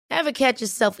Ever catch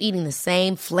yourself eating the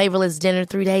same flavorless dinner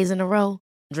 3 days in a row?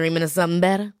 Dreaming of something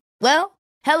better? Well,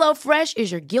 HelloFresh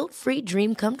is your guilt-free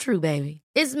dream come true, baby.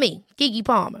 It's me, Keke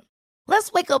Palmer.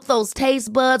 Let's wake up those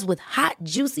taste buds with hot,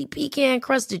 juicy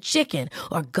pecan-crusted chicken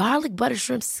or garlic butter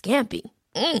shrimp scampi.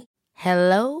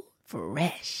 Hello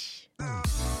Fresh.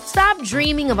 Stop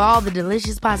dreaming of all the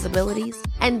delicious possibilities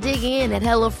and dig in at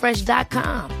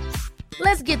HelloFresh.com.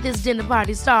 Let's get this dinner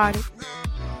party started.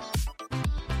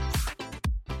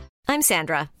 I'm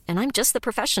Sandra, and I'm just the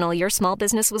professional your small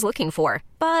business was looking for.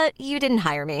 But you didn't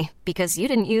hire me because you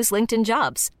didn't use LinkedIn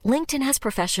Jobs. LinkedIn has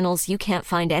professionals you can't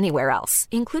find anywhere else,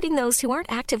 including those who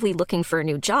aren't actively looking for a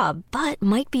new job, but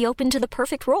might be open to the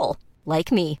perfect role,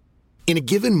 like me. In a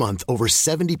given month, over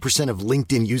 70% of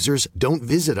LinkedIn users don't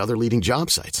visit other leading job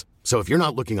sites. So if you're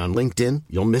not looking on LinkedIn,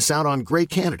 you'll miss out on great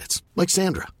candidates like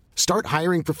Sandra. Start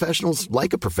hiring professionals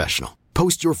like a professional.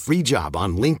 Post your free job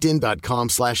on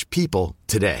linkedin.com/people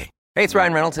today. Hey, it's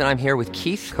Ryan Reynolds, and I'm here with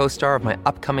Keith, co-star of my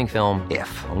upcoming film,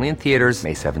 If, only in theaters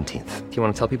May 17th. Do you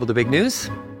want to tell people the big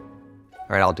news?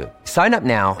 All right, I'll do it. Sign up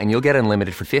now and you'll get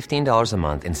unlimited for $15 a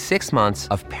month and 6 months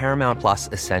of Paramount Plus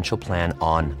Essential Plan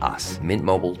on us.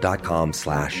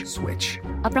 MintMobile.com/switch.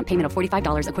 Upfront payment of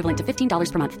 $45 equivalent to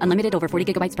 $15 per month. Unlimited over 40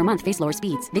 gigabytes per month. Face lower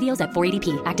speeds. Videos at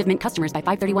 480p. Active Mint customers by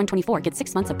 531.24 get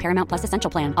 6 months of Paramount Plus Essential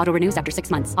Plan. Auto renews after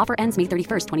 6 months. Offer ends May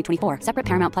 31st, 2024. Separate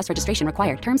Paramount Plus registration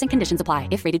required. Terms and conditions apply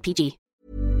if rated PG.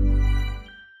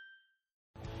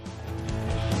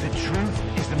 The truth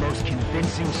is the most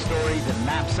convincing story that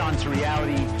maps onto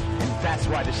reality, and that's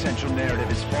why the central narrative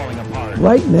is falling apart.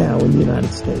 Right now in the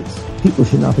United States, people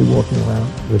should not be walking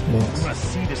around with masks. We must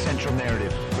see the central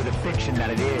narrative for the fiction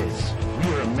that it is.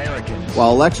 We are Americans.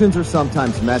 While elections are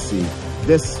sometimes messy,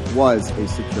 this was a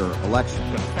secure election.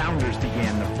 The founders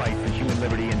began the fight for human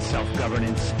liberty and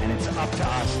self-governance, and it's up to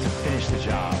us to finish the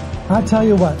job. I tell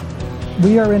you what,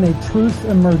 we are in a truth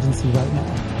emergency right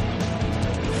now.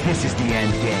 This is the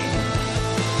end game.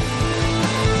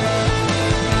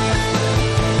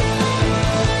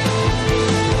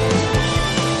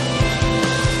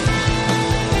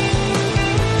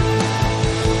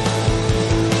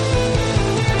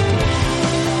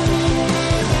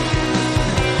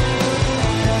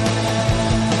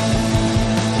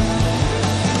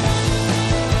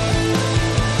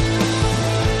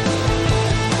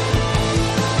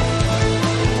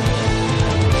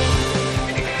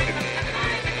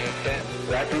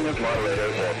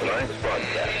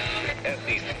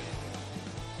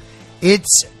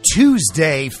 It's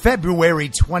Tuesday, February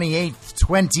 28th,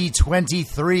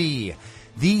 2023,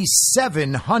 the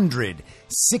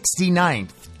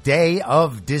 769th day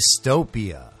of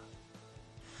dystopia.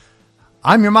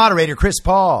 I'm your moderator, Chris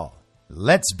Paul.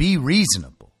 Let's be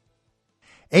reasonable.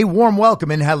 A warm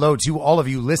welcome and hello to all of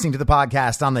you listening to the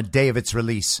podcast on the day of its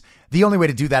release. The only way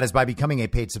to do that is by becoming a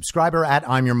paid subscriber at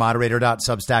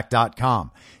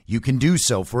imyourmoderator.substack.com. You can do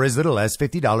so for as little as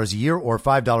 $50 a year or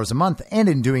 $5 a month, and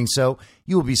in doing so,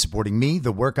 you will be supporting me,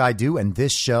 the work I do, and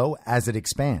this show as it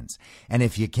expands. And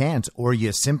if you can't, or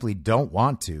you simply don't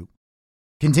want to,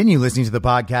 continue listening to the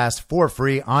podcast for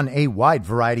free on a wide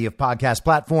variety of podcast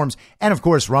platforms, and of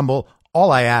course, Rumble. All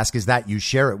I ask is that you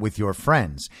share it with your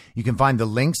friends. You can find the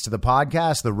links to the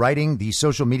podcast, the writing, the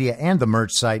social media, and the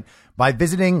merch site by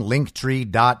visiting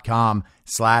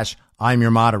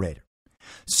linktree.com/I'mYourModerator.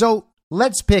 So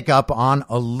let's pick up on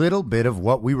a little bit of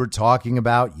what we were talking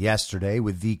about yesterday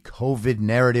with the COVID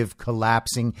narrative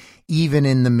collapsing even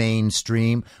in the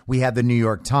mainstream. We had the New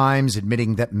York Times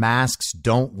admitting that masks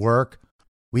don't work.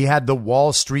 We had the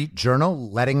Wall Street Journal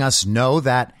letting us know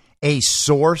that a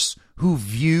source who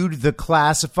viewed the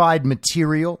classified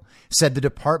material said the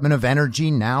Department of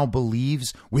Energy now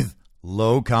believes with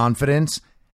low confidence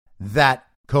that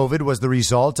COVID was the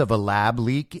result of a lab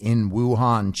leak in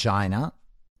Wuhan, China.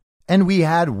 And we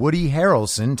had Woody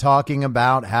Harrelson talking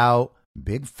about how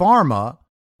Big Pharma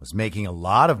was making a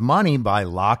lot of money by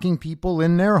locking people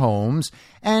in their homes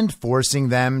and forcing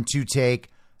them to take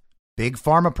Big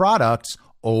Pharma products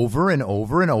over and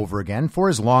over and over again for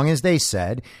as long as they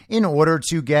said in order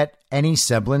to get any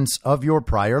semblance of your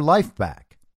prior life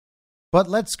back. But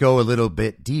let's go a little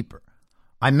bit deeper.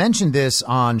 I mentioned this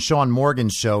on Sean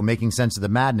Morgan's show, Making Sense of the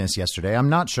Madness, yesterday. I'm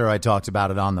not sure I talked about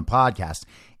it on the podcast.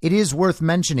 It is worth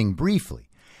mentioning briefly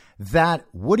that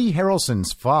Woody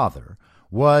Harrelson's father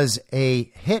was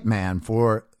a hitman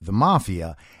for the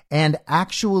mafia and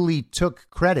actually took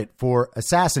credit for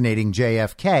assassinating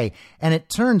JFK. And it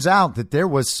turns out that there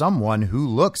was someone who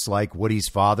looks like Woody's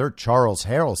father, Charles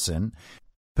Harrelson,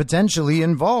 potentially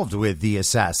involved with the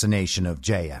assassination of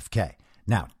JFK.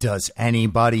 Now, does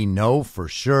anybody know for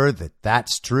sure that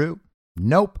that's true?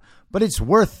 Nope, but it's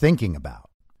worth thinking about.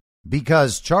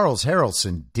 because Charles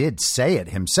Harrelson did say it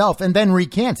himself and then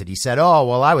recanted. He said, "Oh,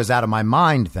 well, I was out of my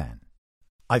mind then.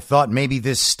 I thought maybe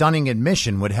this stunning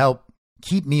admission would help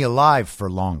keep me alive for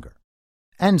longer."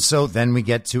 And so then we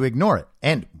get to ignore it.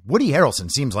 And Woody Harrelson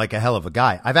seems like a hell of a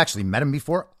guy. I've actually met him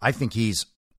before. I think he's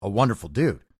a wonderful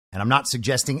dude. And I'm not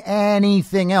suggesting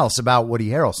anything else about Woody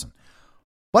Harrelson.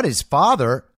 But his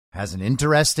father has an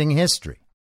interesting history.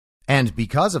 And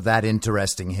because of that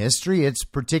interesting history, it's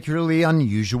particularly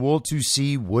unusual to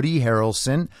see Woody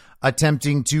Harrelson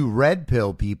attempting to red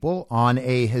pill people on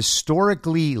a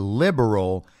historically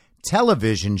liberal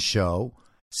television show,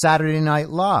 Saturday Night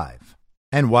Live.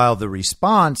 And while the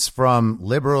response from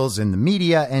liberals in the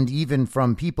media and even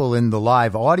from people in the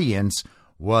live audience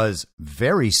was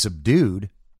very subdued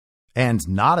and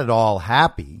not at all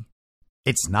happy,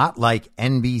 it's not like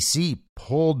NBC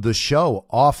pulled the show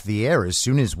off the air as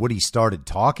soon as Woody started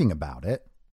talking about it,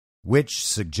 which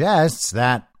suggests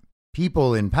that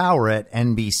people in power at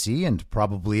NBC and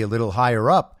probably a little higher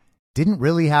up didn't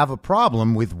really have a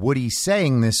problem with Woody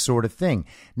saying this sort of thing.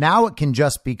 Now it can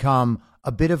just become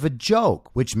a bit of a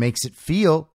joke, which makes it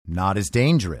feel not as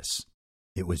dangerous.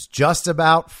 It was just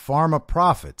about pharma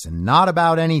profits and not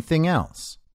about anything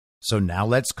else. So now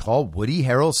let's call Woody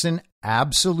Harrelson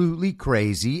absolutely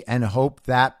crazy and hope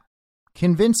that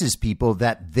convinces people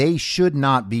that they should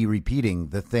not be repeating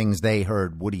the things they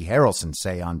heard Woody Harrelson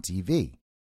say on TV.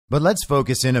 But let's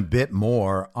focus in a bit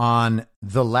more on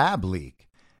the lab leak.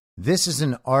 This is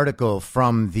an article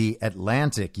from The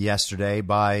Atlantic yesterday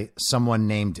by someone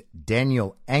named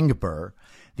Daniel Engber.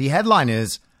 The headline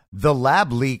is, "The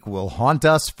lab leak will haunt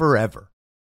us forever."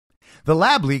 The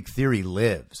lab leak theory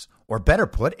lives, or better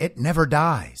put, it never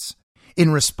dies.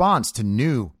 In response to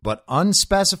new but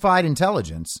unspecified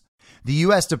intelligence, the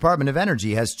U.S. Department of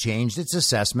Energy has changed its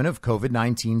assessment of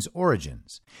COVID-19's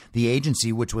origins. The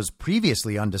agency, which was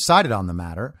previously undecided on the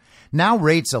matter, now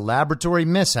rates a laboratory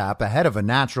mishap ahead of a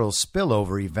natural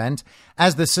spillover event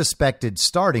as the suspected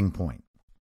starting point.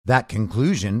 That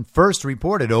conclusion, first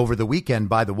reported over the weekend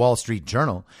by the Wall Street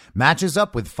Journal, matches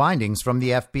up with findings from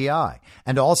the FBI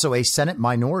and also a Senate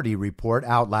minority report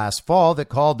out last fall that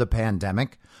called the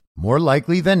pandemic, more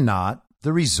likely than not,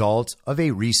 the result of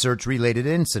a research-related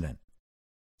incident.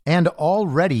 And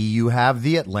already you have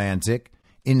The Atlantic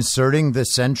inserting the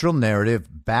central narrative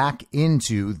back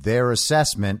into their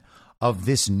assessment of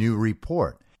this new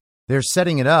report. They're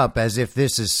setting it up as if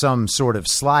this is some sort of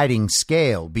sliding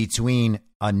scale between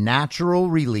a natural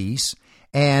release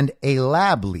and a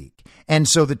lab leak. And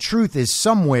so the truth is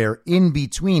somewhere in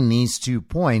between these 2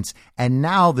 points. And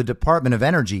now the Department of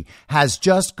Energy has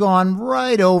just gone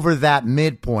right over that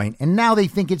midpoint. And now they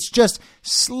think it's just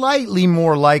slightly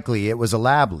more likely it was a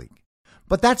lab leak.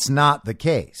 But that's not the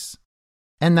case.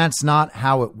 And that's not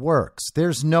how it works.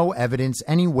 There's no evidence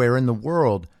anywhere in the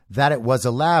world that it was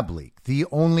a lab leak. The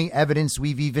only evidence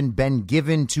we've even been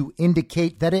given to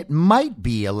indicate that it might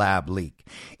be a lab leak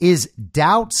is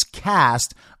doubts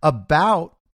cast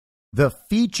about the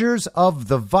features of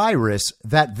the virus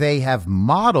that they have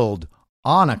modeled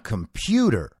on a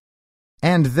computer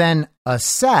and then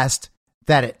assessed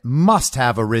that it must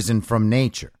have arisen from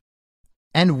nature.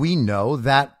 And we know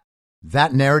that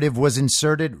that narrative was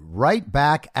inserted right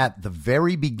back at the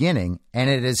very beginning, and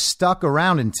it has stuck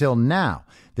around until now.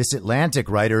 This Atlantic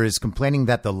writer is complaining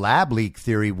that the lab leak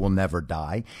theory will never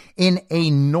die. In a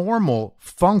normal,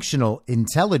 functional,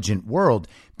 intelligent world,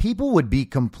 people would be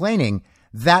complaining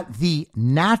that the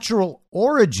natural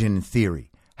origin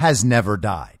theory has never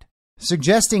died.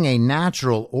 Suggesting a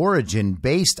natural origin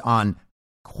based on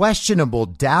questionable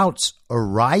doubts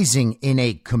arising in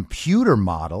a computer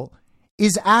model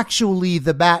is actually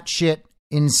the batshit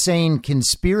insane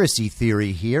conspiracy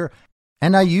theory here.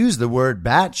 And I use the word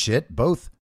batshit both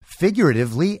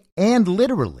figuratively and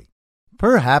literally.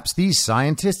 Perhaps these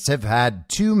scientists have had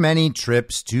too many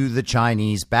trips to the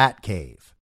Chinese bat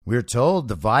cave. We're told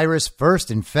the virus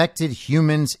first infected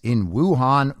humans in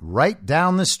Wuhan, right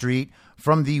down the street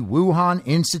from the Wuhan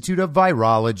Institute of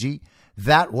Virology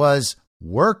that was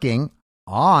working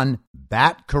on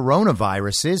bat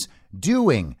coronaviruses,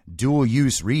 doing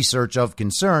dual-use research of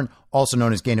concern, also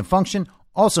known as gain of function,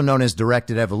 also known as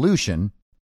directed evolution.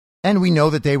 And we know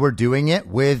that they were doing it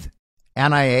with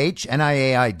NIH,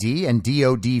 NIAID, and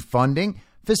DoD funding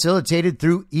facilitated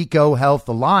through EcoHealth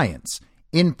Alliance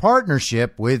in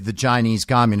partnership with the Chinese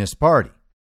Communist Party.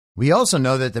 We also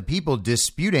know that the people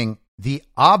disputing the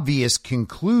obvious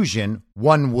conclusion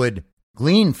one would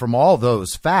glean from all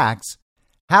those facts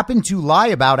happen to lie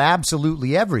about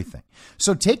absolutely everything.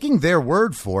 So taking their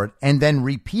word for it and then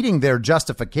repeating their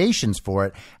justifications for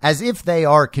it as if they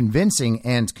are convincing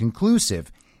and conclusive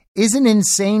is an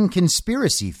insane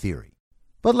conspiracy theory.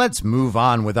 But let's move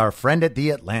on with our friend at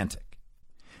The Atlantic.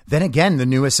 Then again, the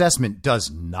new assessment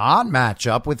does not match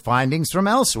up with findings from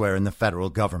elsewhere in the federal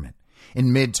government.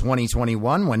 In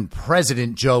mid-2021, when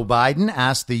President Joe Biden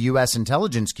asked the U.S.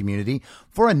 intelligence community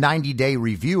for a 90-day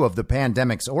review of the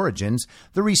pandemic's origins,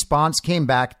 the response came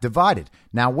back divided.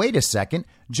 Now, wait a second.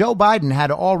 Joe Biden had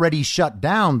already shut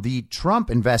down the Trump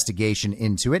investigation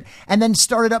into it and then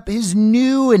started up his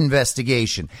new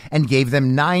investigation and gave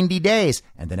them 90 days.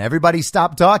 And then everybody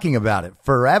stopped talking about it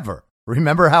forever.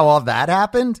 Remember how all that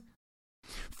happened?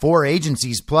 4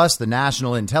 agencies plus the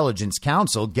National Intelligence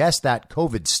Council guessed that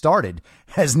COVID started,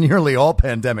 as nearly all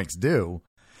pandemics do,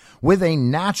 with a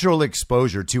natural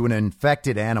exposure to an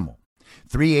infected animal.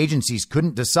 3 agencies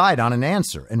couldn't decide on an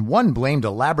answer, and one blamed a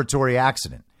laboratory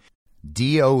accident.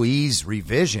 DOE's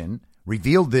revision,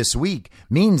 revealed this week,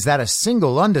 means that a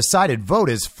single undecided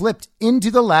vote is flipped into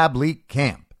the lab leak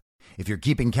camp. If you're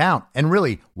keeping count, and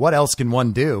really, what else can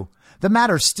one do? The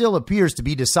matter still appears to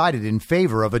be decided in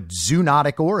favor of a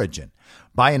zoonotic origin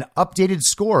by an updated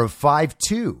score of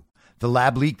 5-2. The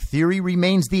lab leak theory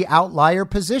remains the outlier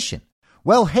position.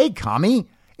 Well, hey, commie,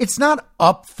 it's not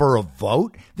up for a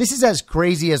vote. This is as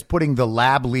crazy as putting the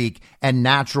lab leak and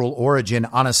natural origin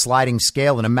on a sliding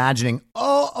scale and imagining,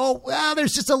 well,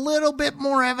 there's just a little bit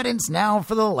more evidence now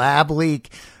for the lab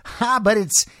leak. But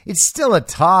it's still a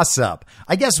toss-up.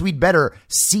 I guess we'd better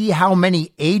see how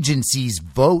many agencies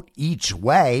vote each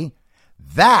way.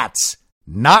 That's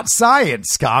not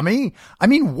science, commie. I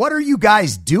mean, what are you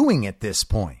guys doing at this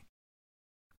point?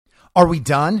 Are we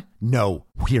done? No,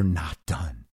 we're not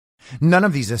done. None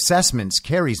of these assessments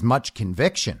carries much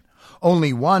conviction.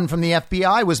 Only one from the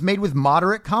FBI was made with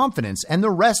moderate confidence, and the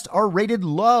rest are rated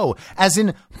low, as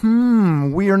in,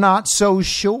 we're not so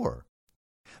sure.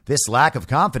 This lack of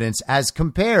confidence, as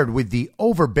compared with the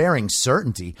overbearing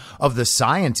certainty of the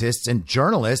scientists and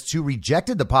journalists who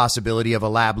rejected the possibility of a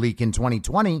lab leak in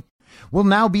 2020, will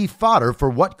now be fodder for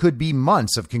what could be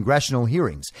months of congressional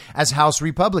hearings as House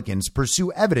Republicans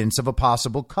pursue evidence of a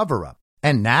possible cover-up.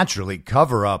 And naturally,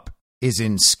 cover-up is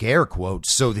in scare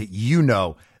quotes so that you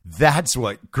know that's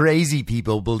what crazy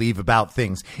people believe about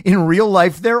things. In real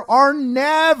life, there are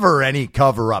never any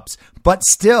cover-ups. But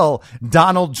still,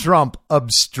 Donald Trump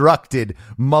obstructed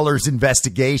Mueller's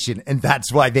investigation, and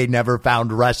that's why they never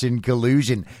found Russian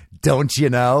collusion. Don't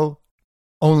you know?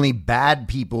 Only bad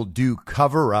people do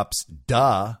cover-ups,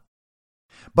 duh.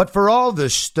 But for all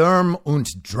the Sturm und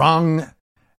Drang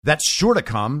that's sure to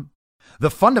come,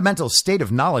 the fundamental state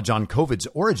of knowledge on COVID's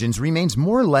origins remains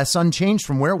more or less unchanged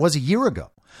from where it was a year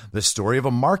ago. The story of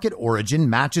a market origin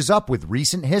matches up with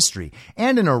recent history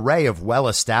and an array of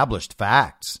well-established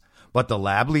facts. But the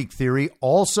lab leak theory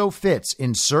also fits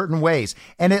in certain ways,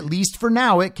 and at least for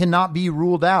now, it cannot be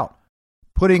ruled out.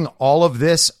 Putting all of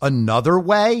this another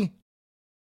way,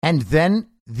 and then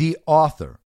the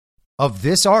author of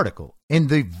this article in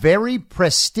the very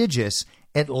prestigious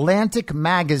Atlantic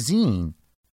magazine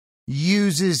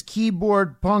uses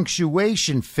keyboard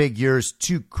punctuation figures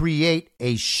to create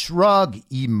a shrug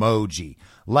emoji,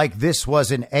 like this was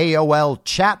an AOL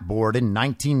chat board in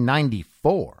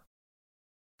 1994.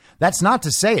 That's not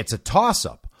to say it's a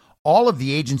toss-up. All of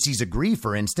the agencies agree,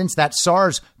 for instance, that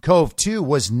SARS-CoV-2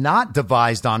 was not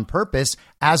devised on purpose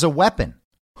as a weapon.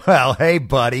 Well, hey,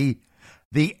 buddy,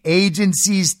 the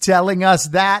agencies telling us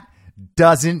that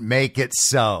doesn't make it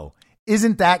so.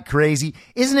 Isn't that crazy?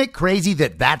 Isn't it crazy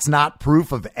that that's not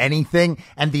proof of anything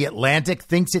and the Atlantic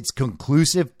thinks it's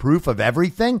conclusive proof of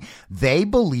everything? They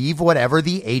believe whatever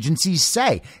the agencies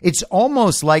say. It's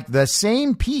almost like the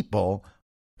same people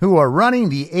who are running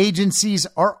the agencies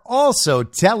are also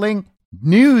telling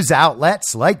news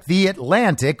outlets like the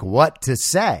Atlantic what to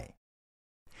say.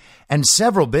 And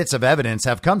several bits of evidence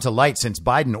have come to light since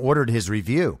Biden ordered his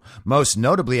review, most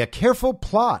notably a careful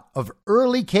plot of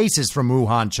early cases from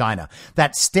Wuhan, China,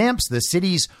 that stamps the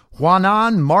city's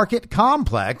Huanan market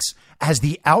complex as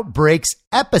the outbreak's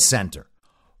epicenter.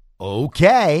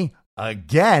 Okay,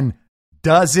 again,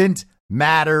 doesn't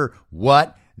matter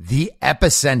what the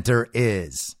epicenter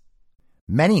is.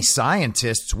 Many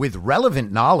scientists with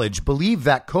relevant knowledge believe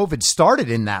that COVID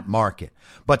started in that market,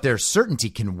 but their certainty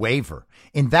can waver.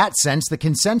 In that sense, the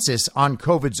consensus on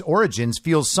COVID's origins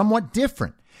feels somewhat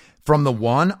different from the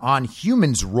one on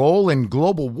humans' role in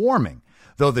global warming,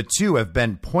 though the two have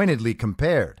been pointedly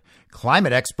compared.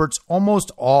 Climate experts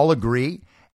almost all agree,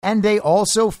 and they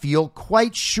also feel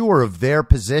quite sure of their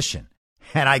position.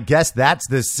 And I guess that's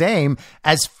the same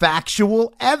as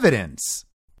factual evidence.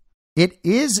 It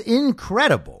is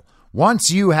incredible. Once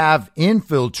you have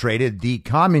infiltrated the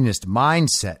communist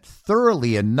mindset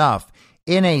thoroughly enough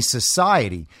in a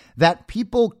society that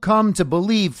people come to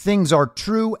believe things are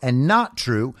true and not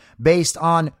true based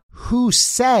on who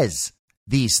says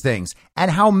these things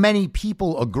and how many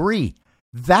people agree.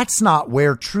 That's not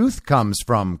where truth comes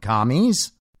from,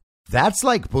 commies. That's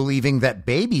like believing that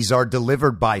babies are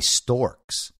delivered by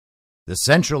storks. The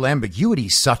central ambiguity,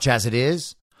 such as it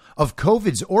is, of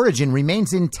COVID's origin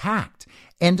remains intact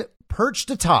and perched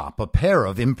atop a pair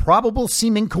of improbable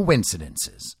seeming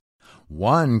coincidences.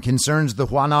 One concerns the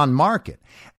Huanan market,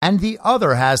 and the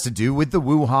other has to do with the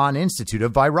Wuhan Institute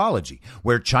of Virology,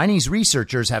 where Chinese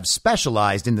researchers have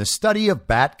specialized in the study of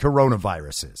bat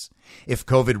coronaviruses. If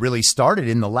COVID really started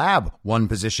in the lab, one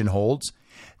position holds,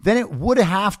 then it would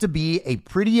have to be a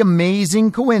pretty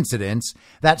amazing coincidence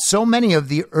that so many of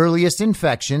the earliest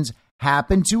infections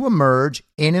happen to emerge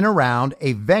in and around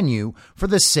a venue for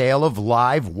the sale of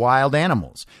live wild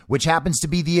animals, which happens to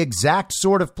be the exact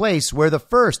sort of place where the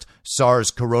first SARS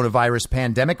coronavirus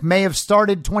pandemic may have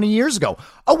started 20 years ago.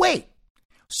 Oh, wait.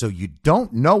 So you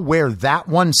don't know where that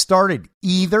one started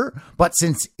either, but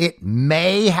since it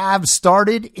may have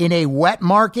started in a wet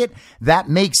market, that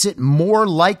makes it more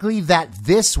likely that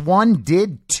this one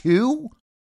did too?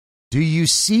 Do you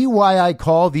see why I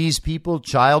call these people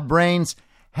child brains?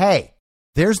 Hey,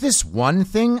 there's this one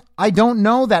thing I don't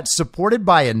know that's supported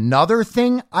by another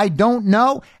thing I don't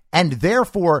know, and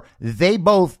therefore they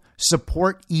both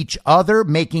support each other,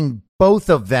 making both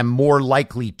of them more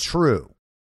likely true.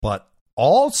 But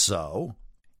also,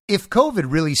 if COVID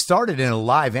really started in a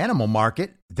live animal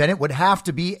market, then it would have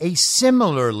to be a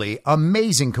similarly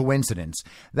amazing coincidence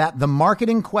that the market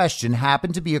in question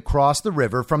happened to be across the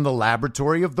river from the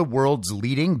laboratory of the world's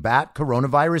leading bat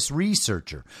coronavirus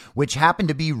researcher, which happened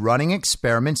to be running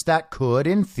experiments that could,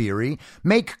 in theory,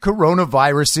 make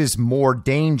coronaviruses more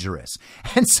dangerous.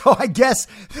 And so I guess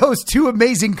those two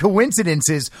amazing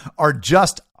coincidences are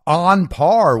just on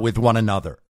par with one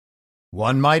another.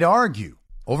 One might argue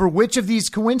over which of these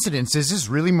coincidences is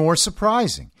really more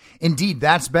surprising. Indeed,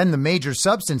 that's been the major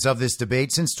substance of this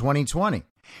debate since 2020,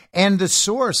 and the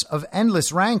source of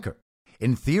endless rancor.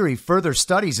 In theory, further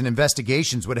studies and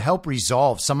investigations would help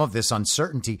resolve some of this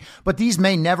uncertainty, but these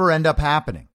may never end up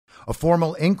happening. A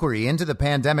formal inquiry into the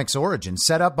pandemic's origin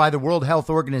set up by the World Health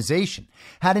Organization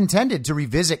had intended to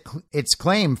revisit its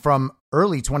claim from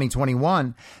early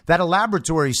 2021 that a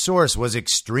laboratory source was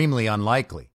extremely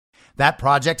unlikely. That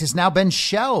project has now been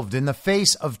shelved in the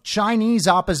face of Chinese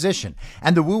opposition,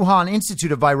 and the Wuhan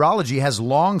Institute of Virology has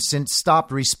long since stopped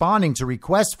responding to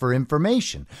requests for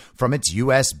information from its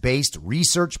U.S.-based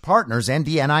research partners and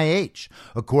the NIH,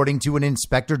 according to an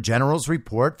Inspector General's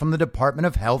report from the Department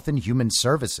of Health and Human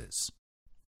Services.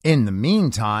 In the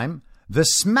meantime, the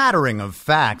smattering of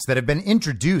facts that have been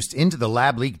introduced into the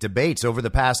lab leak debates over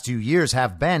the past 2 years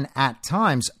have been, at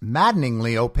times,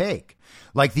 maddeningly opaque,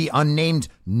 like the unnamed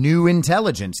new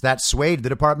intelligence that swayed the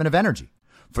Department of Energy.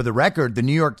 For the record, the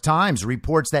New York Times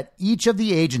reports that each of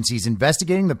the agencies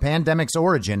investigating the pandemic's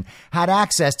origin had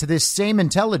access to this same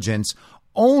intelligence.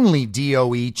 Only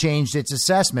DOE changed its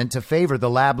assessment to favor the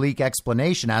lab leak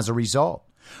explanation as a result.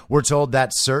 We're told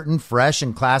that certain fresh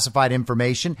and classified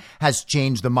information has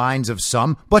changed the minds of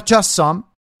some, but just some,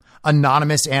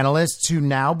 anonymous analysts who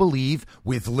now believe,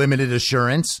 with limited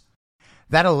assurance,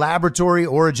 that a laboratory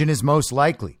origin is most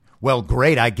likely. Well,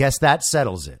 great, I guess that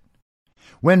settles it.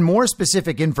 When more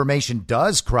specific information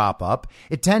does crop up,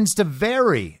 it tends to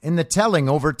vary in the telling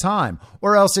over time,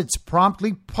 or else it's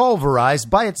promptly pulverized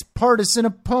by its partisan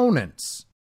opponents.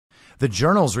 The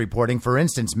journal's reporting, for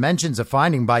instance, mentions a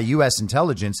finding by U.S.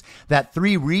 intelligence that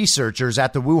 3 researchers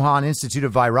at the Wuhan Institute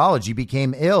of Virology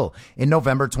became ill in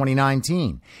November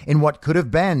 2019 in what could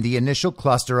have been the initial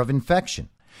cluster of infection.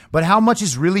 But how much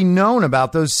is really known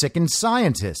about those sickened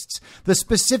scientists? The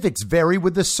specifics vary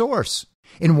with the source.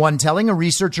 In one telling, a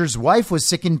researcher's wife was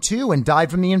sickened too and died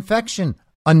from the infection.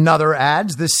 Another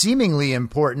adds the seemingly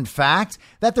important fact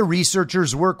that the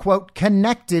researchers were, quote,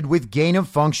 connected with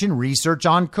gain-of-function research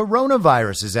on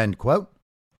coronaviruses, end quote.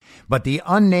 But the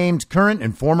unnamed current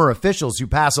and former officials who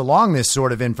pass along this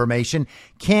sort of information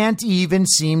can't even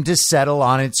seem to settle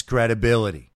on its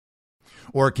credibility.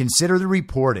 Or consider the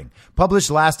reporting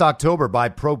published last October by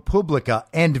ProPublica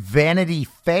and Vanity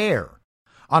Fair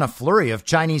on a flurry of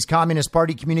Chinese Communist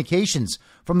Party communications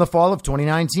from the fall of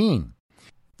 2019.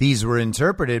 These were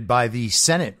interpreted by the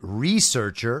Senate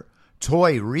researcher,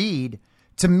 Toy Reed,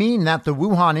 to mean that the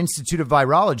Wuhan Institute of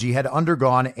Virology had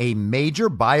undergone a major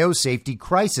biosafety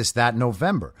crisis that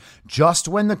November, just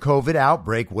when the COVID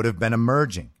outbreak would have been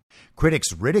emerging.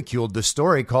 Critics ridiculed the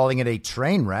story, calling it a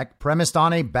train wreck premised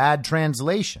on a bad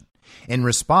translation. In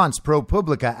response,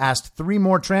 ProPublica asked 3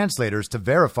 more translators to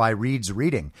verify Reed's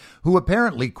reading, who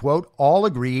apparently, quote, all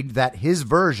agreed that his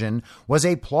version was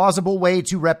a plausible way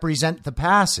to represent the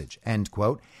passage, end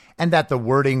quote, and that the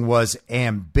wording was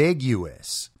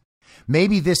ambiguous.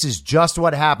 Maybe this is just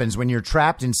what happens when you're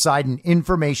trapped inside an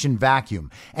information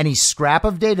vacuum. Any scrap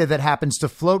of data that happens to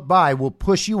float by will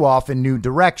push you off in new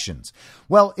directions.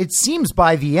 Well, it seems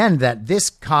by the end that this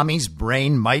commie's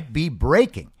brain might be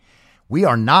breaking. We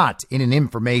are not in an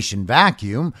information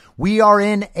vacuum. We are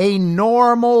in a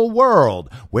normal world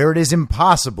where it is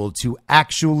impossible to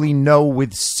actually know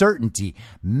with certainty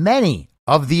many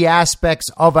of the aspects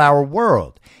of our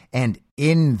world. And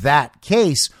in that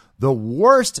case, the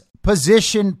worst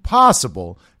position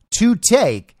possible to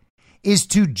take is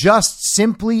to just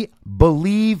simply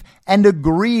believe and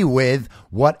agree with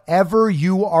whatever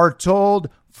you are told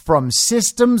from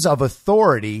systems of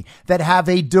authority that have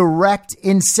a direct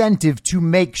incentive to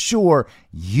make sure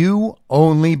you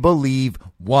only believe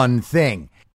one thing.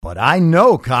 But I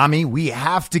know, Kami, we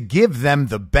have to give them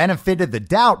the benefit of the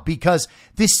doubt because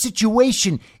this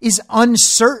situation is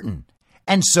uncertain.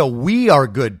 And so we are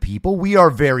good people. We are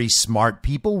very smart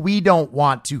people. We don't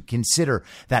want to consider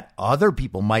that other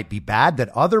people might be bad,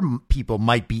 that other people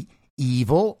might be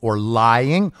evil or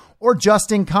lying or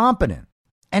just incompetent.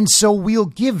 And so we'll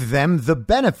give them the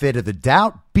benefit of the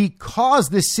doubt because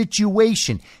the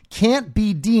situation can't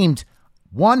be deemed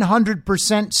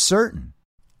 100% certain.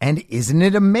 And isn't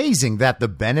it amazing that the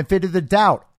benefit of the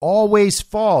doubt always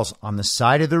falls on the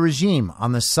side of the regime,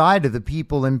 on the side of the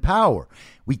people in power?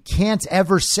 We can't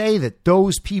ever say that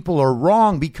those people are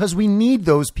wrong because we need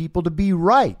those people to be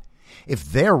right. If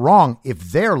they're wrong, if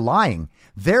they're lying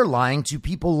to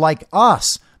people like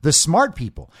us, the smart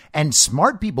people. And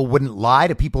smart people wouldn't lie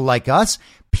to people like us.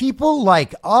 People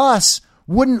like us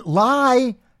wouldn't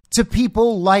lie to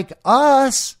people like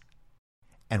us.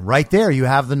 And right there you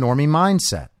have the normie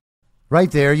mindset.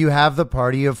 Right there you have the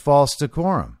party of false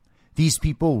decorum. These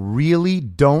people really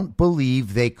don't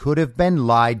believe they could have been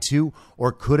lied to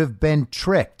or could have been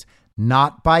tricked,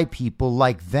 not by people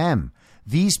like them.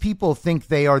 These people think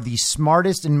they are the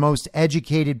smartest and most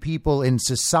educated people in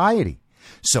society.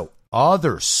 So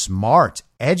other smart,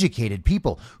 educated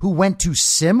people who went to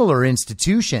similar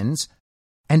institutions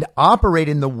and operate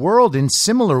in the world in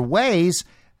similar ways,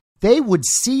 they would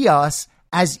see us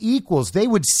as equals. They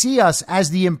would see us as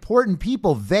the important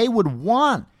people. They would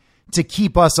want to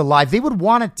keep us alive. They would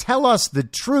want to tell us the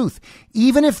truth.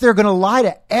 Even if they're going to lie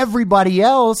to everybody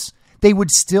else, they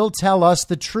would still tell us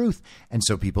the truth. And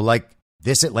so people like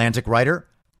this Atlantic writer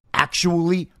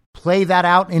actually play that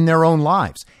out in their own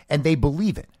lives, and they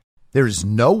believe it. There is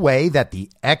no way that the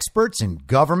experts in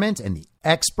government and the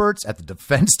experts at the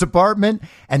Defense Department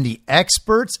and the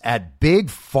experts at Big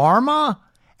Pharma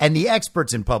and the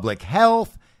experts in public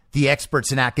health, the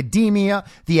experts in academia,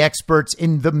 the experts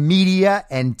in the media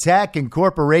and tech and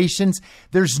corporations,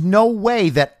 there's no way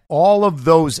that all of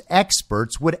those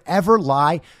experts would ever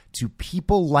lie to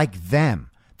people like them.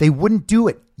 They wouldn't do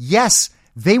it. Yes,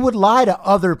 they would lie to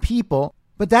other people,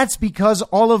 but that's because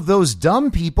all of those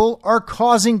dumb people are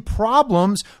causing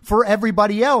problems for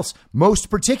everybody else, most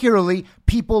particularly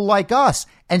people like us.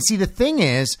 And see, the thing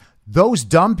is, those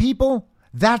dumb people,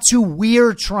 that's who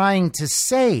we're trying to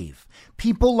save.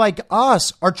 People like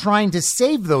us are trying to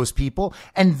save those people,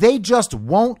 and they just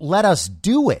won't let us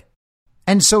do it.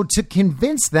 And so to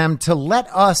convince them to let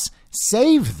us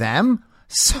save them,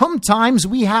 sometimes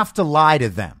we have to lie to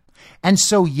them. And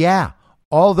so, yeah,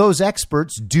 all those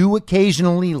experts do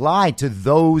occasionally lie to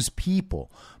those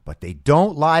people, but they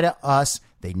don't lie to us.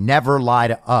 They never lie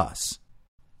to us.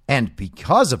 And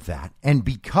because of that, and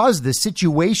because the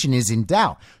situation is in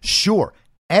doubt, sure,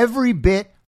 every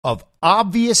bit of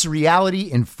obvious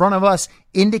reality in front of us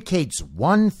indicates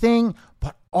one thing,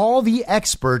 but all the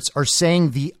experts are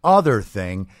saying the other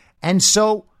thing. And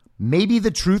so maybe the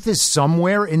truth is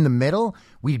somewhere in the middle.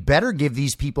 We'd better give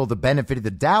these people the benefit of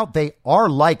the doubt. They are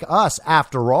like us,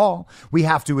 after all. We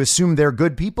have to assume they're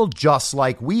good people just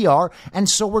like we are. And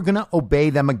so we're going to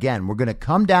obey them again. We're going to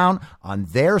come down on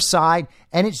their side,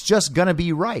 and it's just going to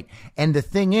be right. And the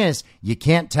thing is, you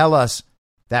can't tell us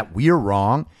that we're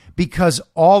wrong because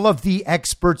all of the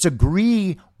experts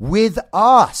agree with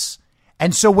us.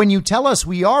 And so when you tell us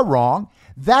we are wrong,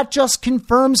 that just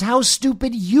confirms how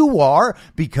stupid you are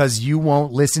because you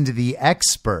won't listen to the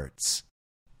experts.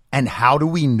 And how do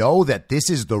we know that this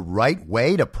is the right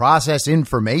way to process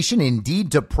information,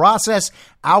 indeed to process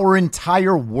our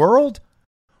entire world?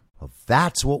 Well,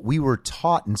 that's what we were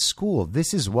taught in school.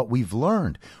 This is what we've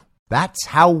learned. That's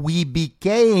how we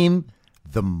became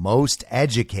the most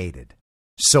educated.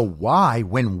 So why,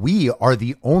 when we are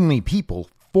the only people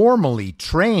formally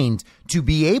trained to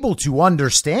be able to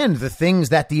understand the things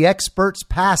that the experts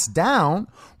pass down,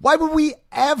 why would we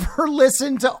ever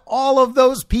listen to all of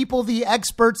those people the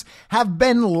experts have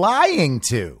been lying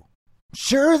to?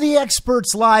 Sure, the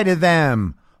experts lie to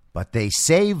them, but they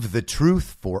save the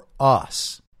truth for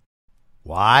us.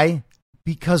 Why?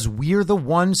 Because we're the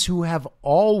ones who have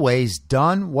always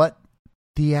done what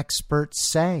the experts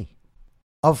say.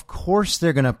 Of course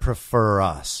they're going to prefer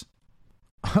us.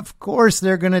 Of course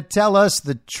they're going to tell us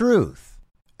the truth.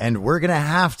 And we're going to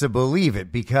have to believe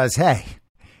it because, hey,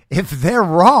 if they're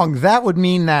wrong, that would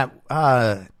mean that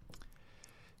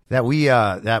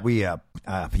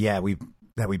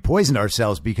we poisoned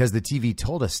ourselves because the TV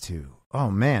told us to. Oh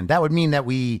man, that would mean that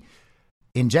we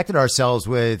injected ourselves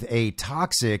with a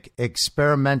toxic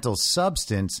experimental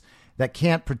substance that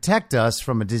can't protect us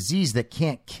from a disease that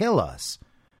can't kill us.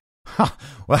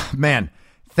 Well, man,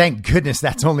 thank goodness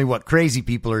that's only what crazy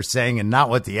people are saying and not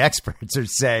what the experts are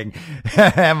saying.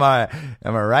 Am I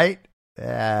right?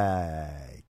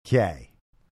 Okay.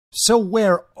 So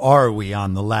where are we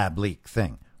on the lab leak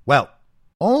thing? Well,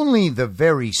 only the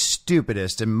very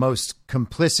stupidest and most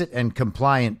complicit and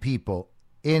compliant people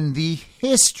in the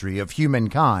history of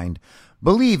humankind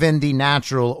believe in the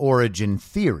natural origin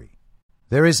theory.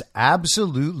 There is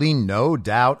absolutely no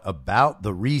doubt about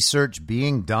the research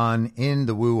being done in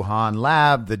the Wuhan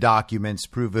lab. The documents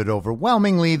prove it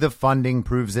overwhelmingly. The funding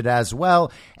proves it as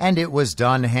well. And it was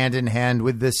done hand in hand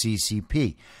with the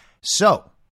CCP.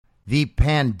 So the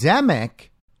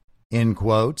pandemic, in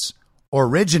quotes,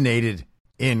 originated,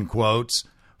 in quotes,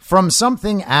 from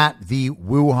something at the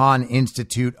Wuhan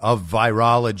Institute of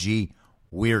Virology,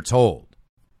 we're told.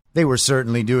 They were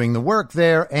certainly doing the work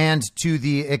there, and to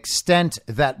the extent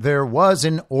that there was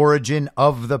an origin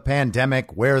of the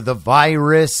pandemic where the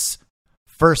virus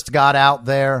first got out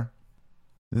there,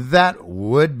 that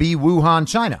would be Wuhan,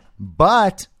 China.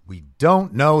 But we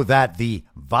don't know that the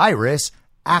virus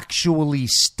actually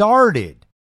started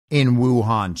in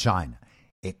Wuhan, China.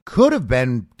 It could have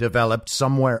been developed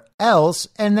somewhere else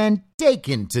and then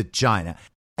taken to China.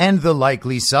 And the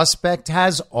likely suspect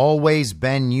has always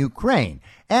been Ukraine.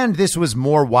 And this was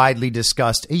more widely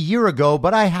discussed a year ago,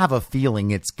 but I have a feeling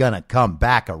it's going to come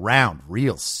back around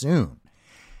real soon.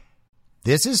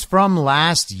 This is from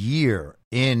last year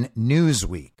in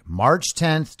Newsweek, March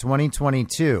 10th,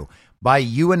 2022, by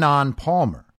Ewan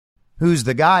Palmer, who's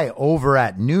the guy over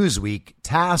at Newsweek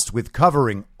tasked with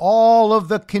covering all of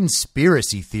the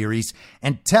conspiracy theories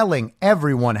and telling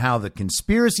everyone how the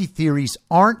conspiracy theories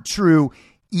aren't true,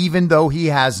 even though he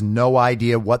has no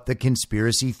idea what the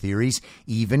conspiracy theories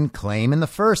even claim in the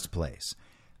first place.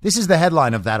 This is the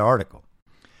headline of that article.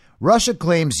 Russia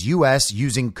claims U.S.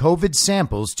 using COVID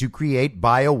samples to create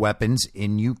bioweapons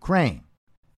in Ukraine.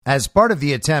 As part of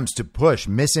the attempts to push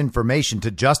misinformation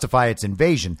to justify its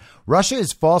invasion, Russia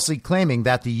is falsely claiming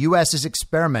that the U.S. is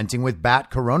experimenting with bat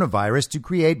coronavirus to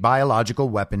create biological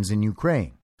weapons in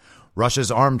Ukraine. Russia's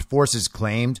armed forces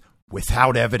claimed,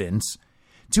 without evidence,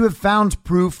 to have found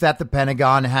proof that the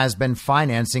Pentagon has been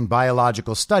financing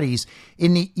biological studies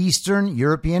in the Eastern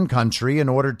European country in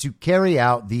order to carry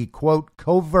out the, quote,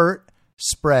 covert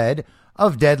spread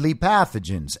of deadly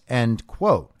pathogens, end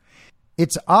quote.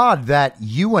 It's odd that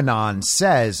UAnon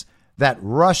says that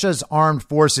Russia's armed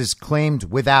forces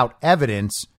claimed without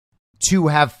evidence to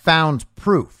have found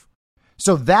proof.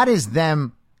 So that is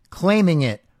them claiming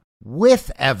it with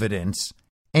evidence,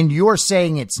 and you're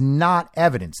saying it's not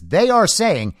evidence. They are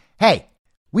saying, hey,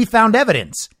 we found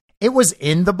evidence. It was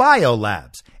in the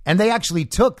biolabs. And they actually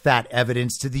took that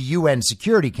evidence to the UN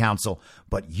Security Council.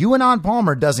 But Ewan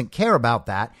Palmer doesn't care about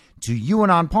that. To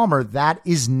Ewan Palmer, that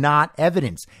is not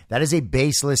evidence. That is a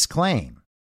baseless claim.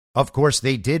 Of course,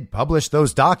 they did publish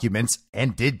those documents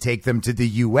and did take them to the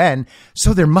UN.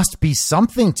 So there must be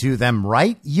something to them,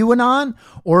 right, Ewan?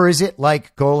 Or is it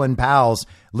like Colin Powell's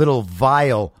little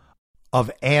vial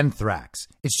of anthrax?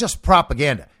 It's just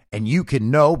propaganda, and you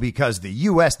can know because the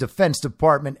U.S. Defense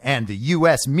Department and the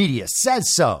U.S. media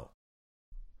says so.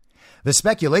 The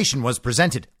speculation was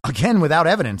presented, again without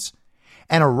evidence,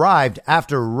 and arrived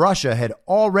after Russia had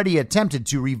already attempted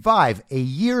to revive a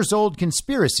years-old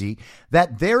conspiracy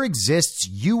that there exists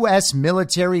U.S.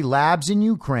 military labs in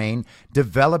Ukraine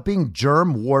developing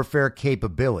germ warfare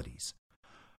capabilities.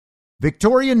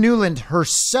 Victoria Nuland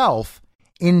herself,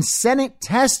 in Senate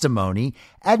testimony,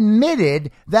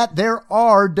 admitted that there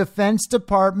are Defense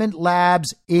Department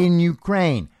labs in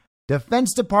Ukraine.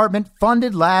 Defense Department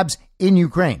funded labs in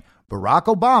Ukraine. Barack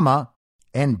Obama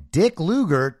and Dick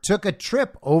Lugar took a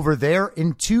trip over there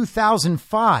in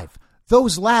 2005.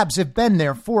 Those labs have been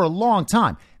there for a long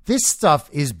time. This stuff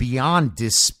is beyond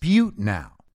dispute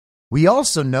now. We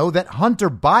also know that Hunter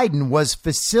Biden was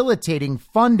facilitating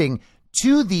funding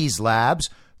to these labs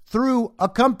through a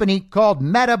company called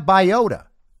Metabiota.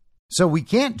 So we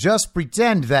can't just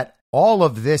pretend that all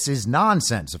of this is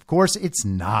nonsense. Of course, it's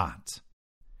not.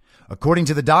 According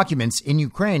to the documents in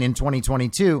Ukraine in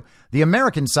 2022, the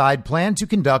American side planned to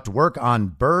conduct work on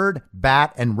bird,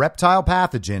 bat, and reptile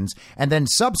pathogens, and then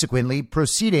subsequently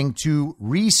proceeding to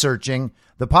researching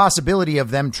the possibility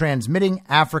of them transmitting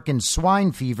African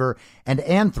swine fever and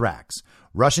anthrax.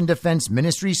 Russian Defense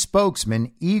Ministry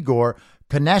spokesman Igor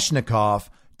Koneshnikov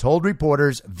told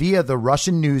reporters via the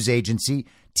Russian news agency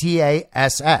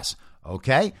TASS.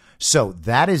 Okay, so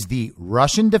that is the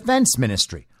Russian Defense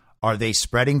Ministry. Are they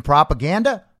spreading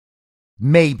propaganda?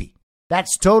 Maybe.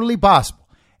 That's totally possible.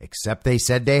 Except they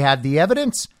said they had the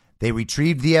evidence. They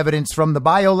retrieved the evidence from the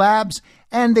biolabs,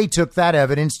 and they took that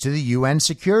evidence to the UN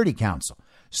Security Council.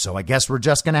 So I guess we're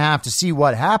just going to have to see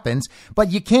what happens.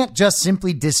 But you can't just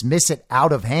simply dismiss it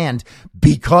out of hand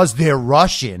because they're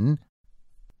Russian.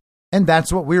 And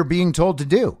that's what we're being told to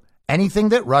do. Anything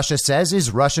that Russia says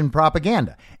is Russian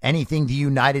propaganda. Anything the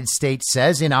United States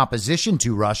says in opposition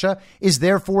to Russia is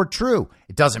therefore true.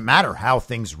 It doesn't matter how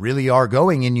things really are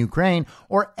going in Ukraine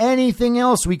or anything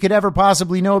else we could ever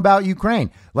possibly know about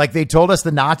Ukraine. Like they told us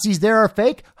the Nazis there are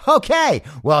fake? Okay.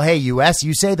 Well, hey, US,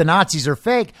 you say the Nazis are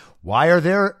fake. Why are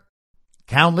there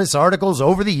countless articles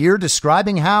over the year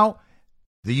describing how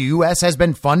the US has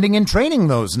been funding and training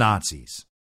those Nazis?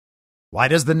 Why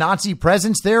does the Nazi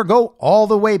presence there go all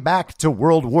the way back to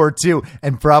World War II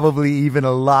and probably even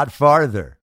a lot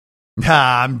farther?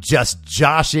 I'm just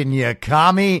joshing you,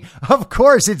 commie. Of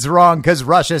course it's wrong because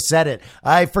Russia said it.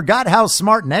 I forgot how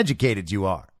smart and educated you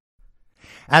are.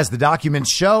 As the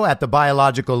documents show, at the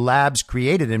biological labs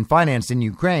created and financed in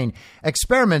Ukraine,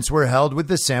 experiments were held with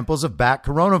the samples of bat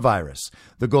coronavirus.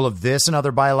 The goal of this and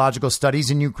other biological studies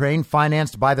in Ukraine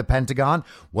financed by the Pentagon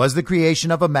was the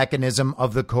creation of a mechanism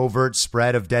of the covert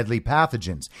spread of deadly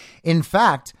pathogens. In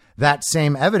fact, that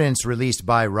same evidence released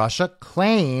by Russia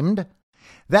claimed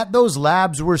that those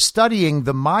labs were studying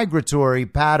the migratory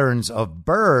patterns of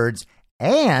birds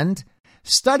and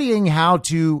studying how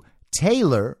to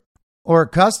tailor or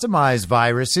customize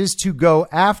viruses to go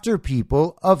after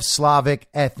people of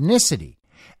Slavic ethnicity.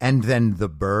 And then the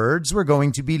birds were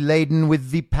going to be laden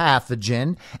with the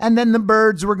pathogen, and then the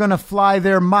birds were going to fly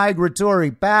their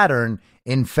migratory pattern,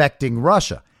 infecting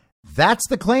Russia. That's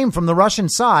the claim from the Russian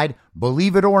side,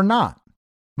 believe it or not.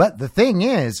 But the thing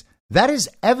is, that is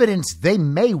evidence they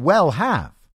may well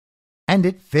have. And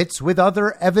it fits with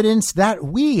other evidence that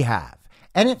we have.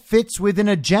 And it fits with an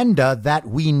agenda that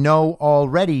we know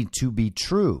already to be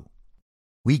true.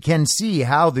 We can see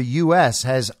how the U.S.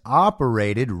 has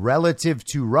operated relative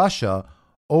to Russia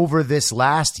over this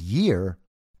last year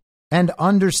and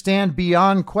understand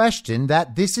beyond question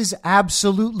that this is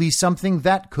absolutely something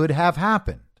that could have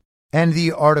happened. And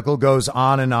the article goes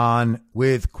on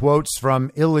with quotes from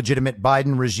illegitimate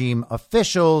Biden regime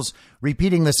officials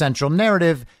repeating the central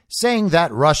narrative, saying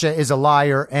that Russia is a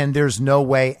liar and there's no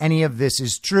way any of this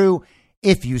is true.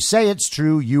 If you say it's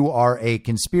true, you are a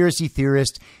conspiracy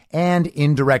theorist and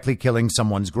indirectly killing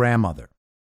someone's grandmother.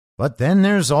 But then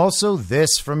there's also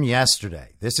this from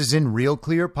yesterday. This is in Real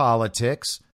Clear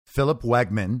Politics. Philip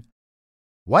Wegman.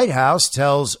 White House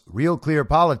tells Real Clear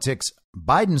Politics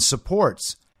Biden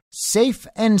supports safe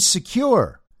and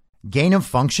secure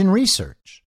gain-of-function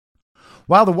research.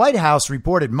 While the White House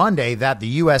reported Monday that the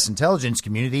U.S. intelligence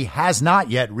community has not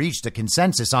yet reached a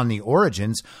consensus on the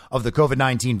origins of the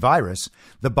COVID-19 virus,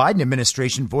 the Biden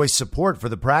administration voiced support for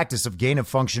the practice of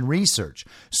gain-of-function research,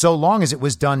 so long as it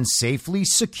was done safely,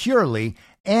 securely,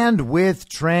 and with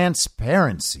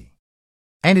transparency.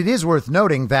 And it is worth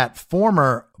noting that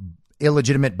former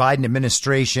illegitimate Biden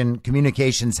administration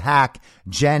communications hack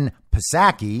Jen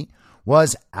Psaki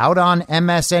was out on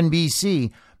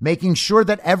MSNBC making sure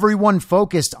that everyone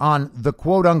focused on the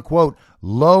quote unquote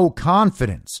low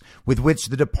confidence with which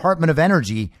the Department of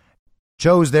Energy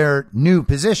chose their new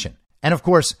position. And of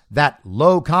course, that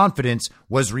low confidence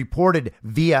was reported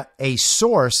via a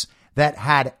source that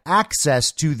had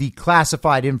access to the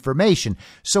classified information.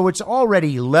 So it's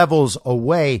already levels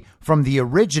away from the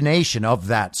origination of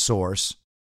that source.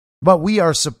 But we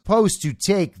are supposed to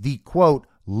take the quote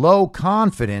low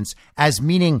confidence as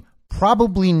meaning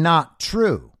probably not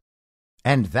true.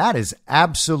 And that is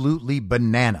absolutely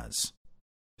bananas.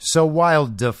 So while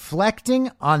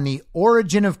deflecting on the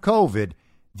origin of COVID,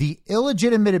 the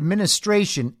illegitimate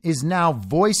administration is now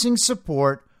voicing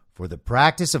support for the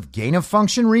practice of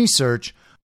gain-of-function research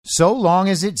so long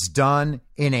as it's done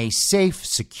in a safe,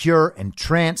 secure, and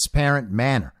transparent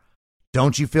manner.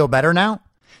 Don't you feel better now?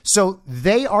 So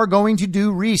they are going to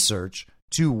do research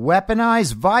to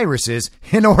weaponize viruses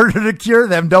in order to cure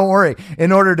them. Don't worry.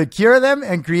 In order to cure them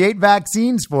and create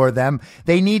vaccines for them,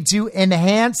 they need to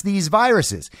enhance these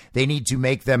viruses. They need to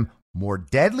make them more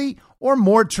deadly or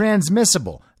more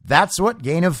transmissible. That's what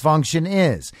gain of function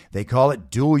is. They call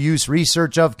it dual use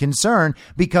research of concern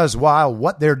because while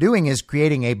what they're doing is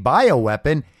creating a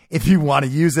bioweapon, if you want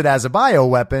to use it as a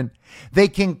bioweapon, they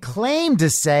can claim to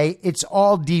say it's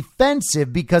all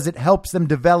defensive because it helps them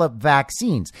develop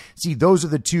vaccines. See, those are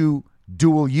the two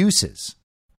dual uses.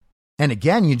 And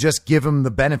again, you just give them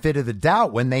the benefit of the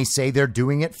doubt when they say they're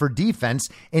doing it for defense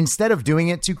instead of doing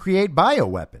it to create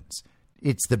bioweapons.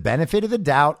 It's the benefit of the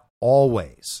doubt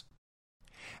always.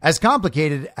 As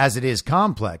complicated as it is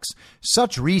complex,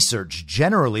 such research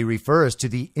generally refers to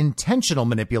the intentional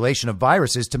manipulation of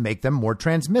viruses to make them more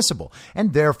transmissible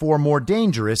and therefore more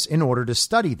dangerous in order to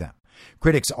study them.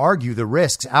 Critics argue the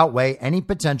risks outweigh any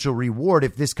potential reward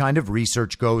if this kind of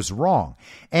research goes wrong.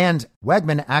 And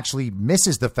Wegman actually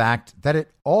misses the fact that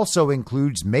it also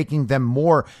includes making them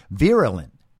more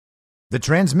virulent. The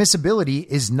transmissibility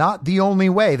is not the only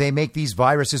way they make these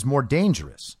viruses more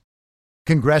dangerous.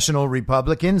 Congressional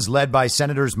Republicans, led by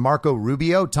Senators Marco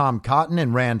Rubio, Tom Cotton,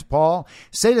 and Rand Paul,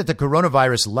 say that the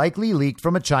coronavirus likely leaked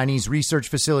from a Chinese research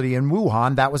facility in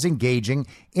Wuhan that was engaging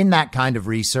in that kind of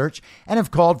research and have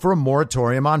called for a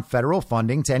moratorium on federal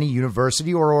funding to any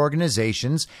university or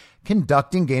organizations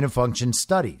conducting gain-of-function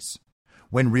studies.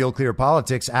 When Real Clear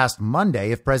Politics asked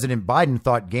Monday if President Biden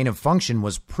thought gain-of-function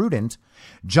was prudent,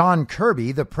 John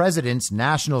Kirby, the president's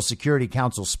National Security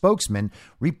Council spokesman,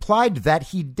 replied that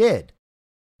he did.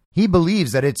 He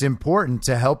believes that it's important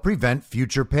to help prevent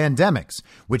future pandemics,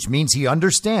 which means he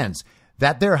understands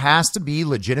that there has to be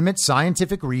legitimate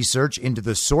scientific research into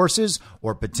the sources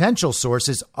or potential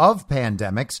sources of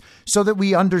pandemics so that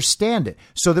we understand it,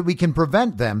 so that we can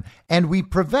prevent them, and we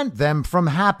prevent them from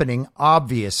happening,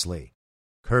 obviously.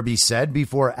 Kirby said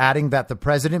before adding that the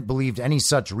president believed any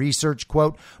such research,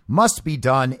 quote, must be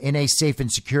done in a safe and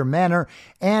secure manner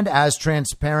and as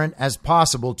transparent as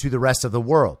possible to the rest of the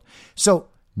world. So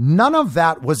none of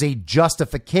that was a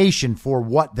justification for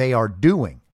what they are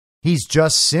doing. He's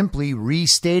just simply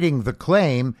restating the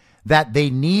claim that they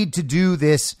need to do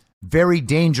this very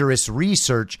dangerous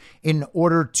research in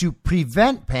order to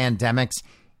prevent pandemics,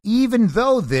 even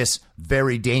though this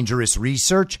very dangerous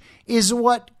research is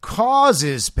what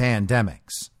causes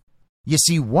pandemics. You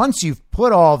see, once you've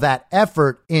put all that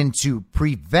effort into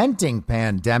preventing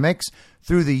pandemics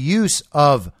through the use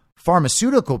of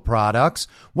pharmaceutical products,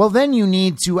 well, then you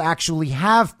need to actually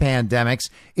have pandemics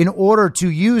in order to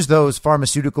use those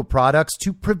pharmaceutical products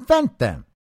to prevent them.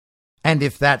 And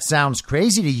if that sounds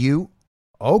crazy to you,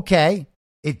 okay,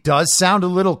 it does sound a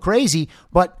little crazy,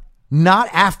 but not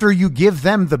after you give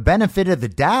them the benefit of the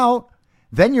doubt.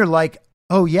 Then you're like,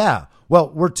 oh yeah, well,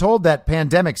 we're told that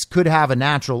pandemics could have a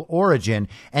natural origin.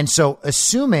 And so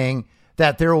assuming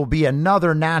that there will be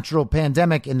another natural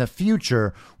pandemic in the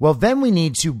future, well, then we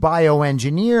need to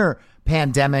bioengineer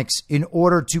pandemics in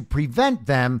order to prevent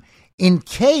them in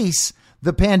case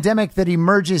the pandemic that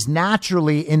emerges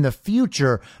naturally in the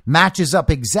future matches up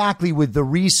exactly with the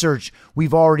research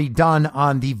we've already done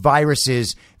on the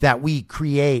viruses that we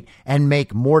create and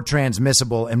make more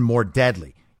transmissible and more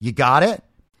deadly. You got it?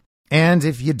 And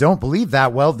if you don't believe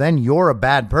that, well, then you're a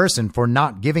bad person for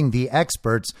not giving the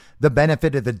experts the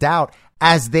benefit of the doubt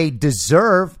as they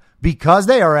deserve, because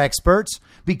they are experts,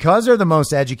 because they're the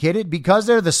most educated, because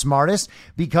they're the smartest,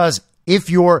 because if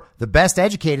you're the best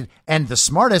educated and the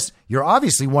smartest, you're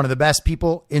obviously one of the best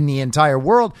people in the entire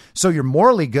world. So you're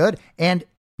morally good. And,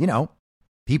 you know,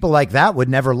 people like that would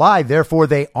never lie. Therefore,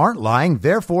 they aren't lying.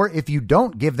 Therefore, if you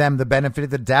don't give them the benefit of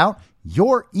the doubt,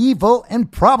 you're evil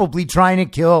and probably trying to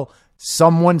kill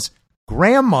someone's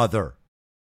grandmother.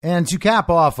 And to cap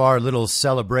off our little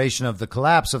celebration of the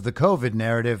collapse of the COVID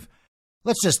narrative,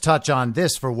 let's just touch on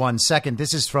this for 1 second.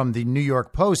 This is from the New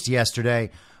York Post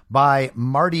yesterday by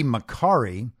Marty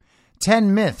Makary.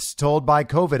 10 myths told by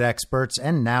COVID experts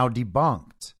and now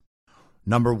debunked.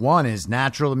 Number 1 is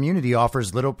natural immunity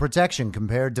offers little protection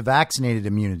compared to vaccinated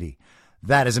immunity.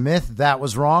 That is a myth. That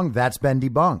was wrong. That's been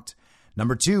debunked.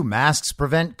 Number 2, masks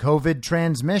prevent COVID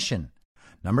transmission.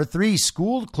 Number 3,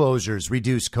 school closures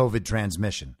reduce COVID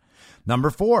transmission.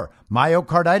 Number 4,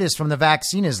 myocarditis from the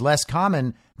vaccine is less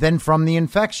common than from the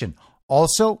infection.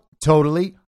 Also,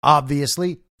 totally,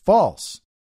 obviously false.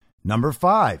 Number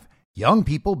 5, young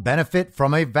people benefit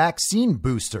from a vaccine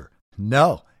booster.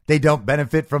 No, they don't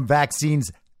benefit from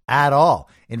vaccines at all.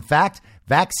 In fact,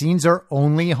 vaccines are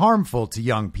only harmful to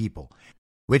young people,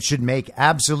 which should make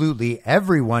absolutely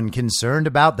everyone concerned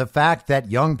about the fact that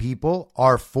young people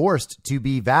are forced to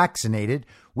be vaccinated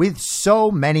with so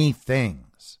many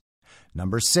things.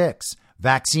 Number 6,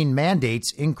 vaccine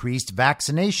mandates increased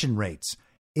vaccination rates.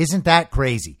 Isn't that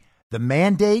crazy? The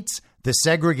mandates, the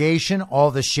segregation,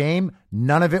 all the shame,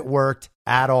 none of it worked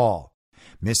at all.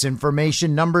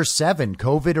 Misinformation number 7,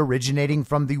 COVID originating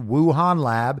from the Wuhan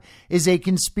lab is a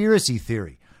conspiracy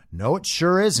theory. No, it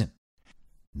sure isn't.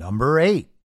 Number 8,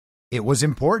 it was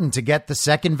important to get the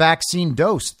second vaccine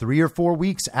dose 3 or 4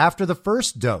 weeks after the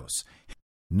first dose.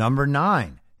 Number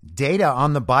 9, data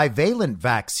on the bivalent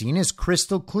vaccine is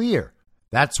crystal clear.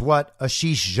 That's what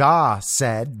Ashish Jha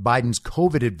said, Biden's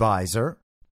COVID advisor,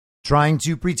 trying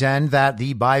to pretend that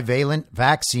the bivalent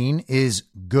vaccine is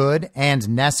good and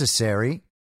necessary,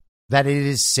 that it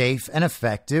is safe and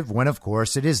effective, when of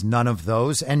course it is none of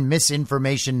those. And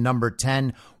misinformation number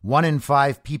 10, 1 in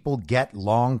 5 people get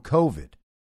long COVID.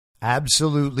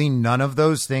 Absolutely none of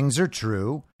those things are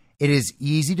true. It is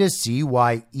easy to see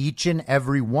why each and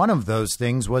every one of those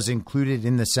things was included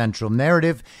in the central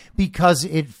narrative, because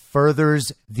it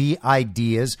furthers the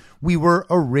ideas we were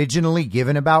originally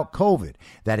given about COVID,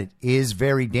 that it is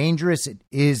very dangerous, it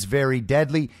is very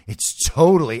deadly, it's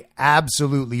totally,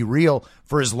 absolutely real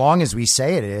for as long as we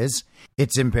say it is.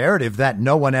 It's imperative that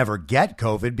no one ever get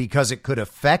COVID because it could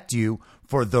affect you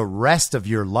for the rest of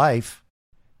your life.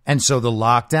 And so the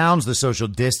lockdowns, the social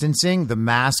distancing, the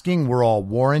masking were all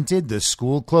warranted. The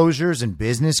school closures and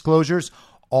business closures,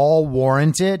 all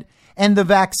warranted. And the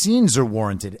vaccines are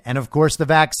warranted. And of course, the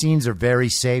vaccines are very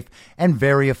safe and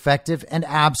very effective and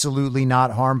absolutely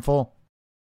not harmful.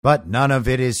 But none of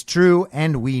it is true,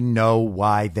 and we know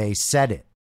why they said it.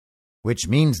 Which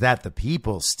means that the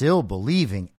people still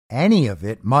believing any of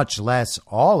it, much less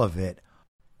all of it,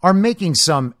 are making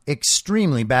some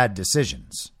extremely bad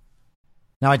decisions.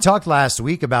 Now, I talked last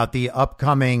week about the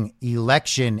upcoming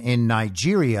election in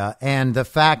Nigeria and the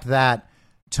fact that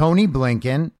Tony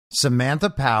Blinken,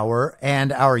 Samantha Power,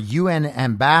 and our UN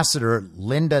ambassador,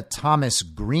 Linda Thomas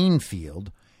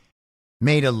Greenfield,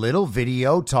 made a little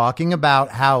video talking about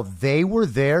how they were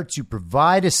there to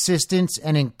provide assistance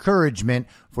and encouragement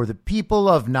for the people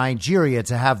of Nigeria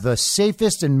to have the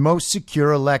safest and most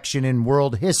secure election in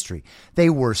world history. They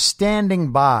were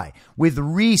standing by with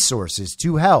resources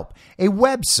to help, a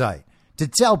website to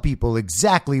tell people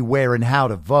exactly where and how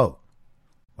to vote.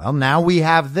 Well, now we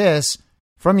have this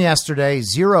from yesterday,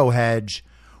 Zero Hedge.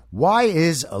 Why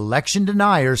is election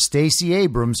denier Stacey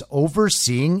Abrams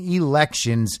overseeing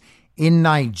elections in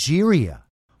Nigeria?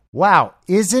 Wow,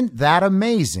 isn't that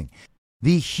amazing?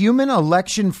 The human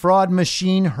election fraud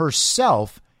machine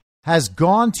herself has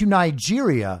gone to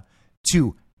Nigeria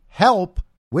to help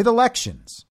with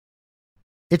elections.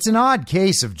 It's an odd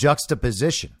case of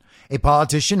juxtaposition. A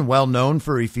politician well known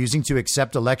for refusing to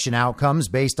accept election outcomes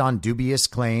based on dubious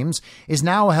claims is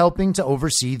now helping to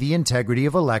oversee the integrity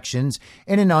of elections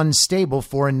in an unstable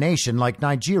foreign nation like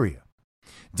Nigeria.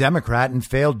 Democrat and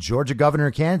failed Georgia governor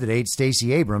candidate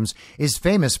Stacey Abrams is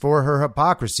famous for her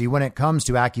hypocrisy when it comes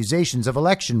to accusations of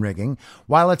election rigging,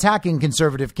 while attacking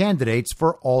conservative candidates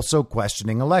for also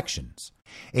questioning elections.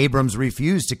 Abrams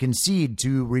refused to concede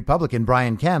to Republican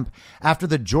Brian Kemp after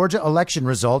the Georgia election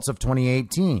results of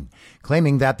 2018,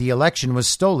 claiming that the election was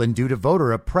stolen due to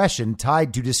voter oppression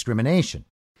tied to discrimination.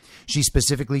 She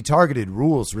specifically targeted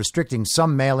rules restricting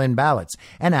some mail-in ballots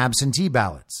and absentee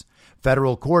ballots.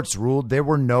 Federal courts ruled there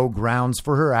were no grounds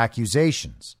for her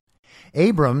accusations.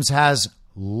 Abrams has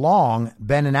long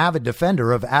been an avid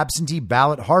defender of absentee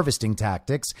ballot harvesting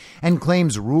tactics and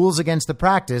claims rules against the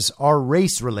practice are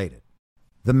race-related.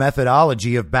 The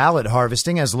methodology of ballot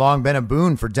harvesting has long been a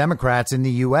boon for Democrats in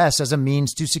the U.S. as a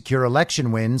means to secure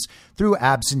election wins through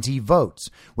absentee votes,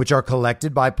 which are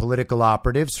collected by political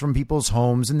operatives from people's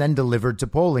homes and then delivered to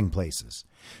polling places.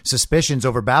 Suspicions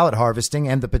over ballot harvesting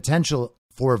and the potential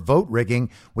for vote rigging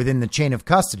within the chain of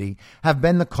custody have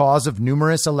been the cause of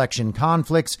numerous election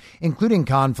conflicts, including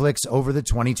conflicts over the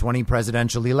 2020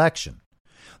 presidential election.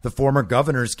 The former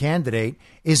governor's candidate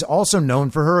is also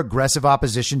known for her aggressive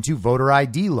opposition to voter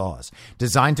ID laws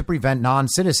designed to prevent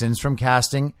non-citizens from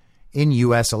casting in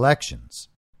U.S. elections.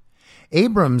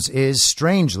 Abrams is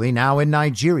strangely now in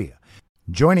Nigeria,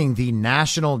 joining the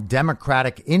National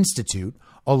Democratic Institute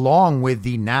along with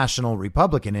the National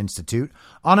Republican Institute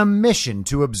on a mission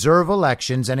to observe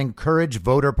elections and encourage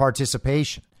voter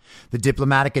participation. The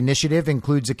diplomatic initiative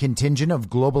includes a contingent of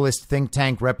globalist think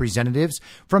tank representatives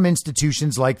from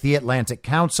institutions like the Atlantic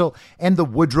Council and the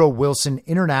Woodrow Wilson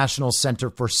International Center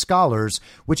for Scholars,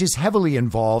 which is heavily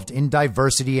involved in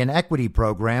diversity and equity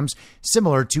programs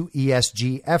similar to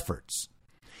ESG efforts.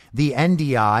 The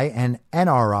NDI and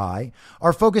NRI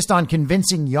are focused on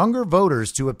convincing younger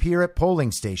voters to appear at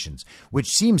polling stations, which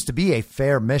seems to be a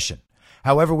fair mission.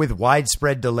 However, with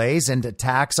widespread delays and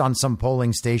attacks on some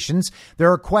polling stations,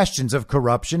 there are questions of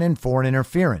corruption and foreign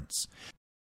interference.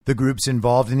 The groups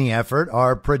involved in the effort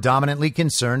are predominantly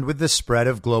concerned with the spread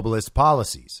of globalist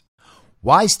policies.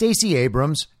 Why Stacey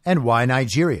Abrams and why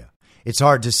Nigeria? It's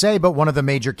hard to say, but one of the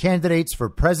major candidates for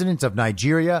president of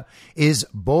Nigeria is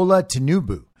Bola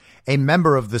Tinubu, a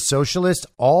member of the Socialist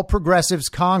All Progressives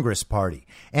Congress Party,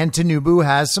 and Tinubu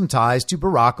has some ties to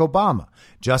Barack Obama,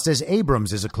 just as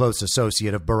Abrams is a close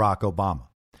associate of Barack Obama.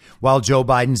 While Joe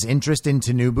Biden's interest in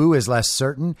Tinubu is less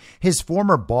certain, his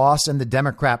former boss and the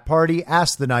Democrat Party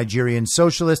asked the Nigerian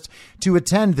socialist to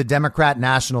attend the Democrat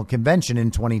National Convention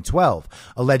in 2012,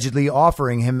 allegedly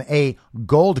offering him a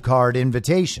gold card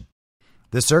invitation.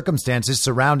 The circumstances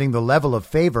surrounding the level of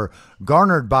favor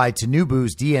garnered by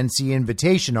Tinubu's DNC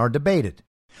invitation are debated.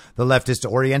 The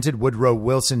leftist-oriented Woodrow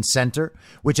Wilson Center,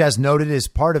 which as noted is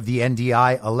part of the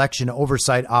NDI election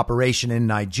oversight operation in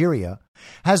Nigeria,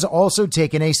 has also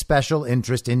taken a special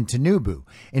interest in Tinubu,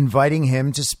 inviting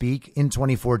him to speak in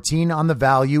 2014 on the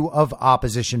value of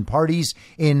opposition parties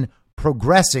in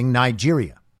progressing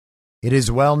Nigeria. It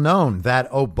is well known that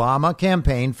Obama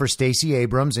campaigned for Stacey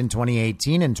Abrams in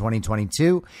 2018 and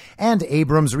 2022, and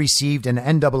Abrams received an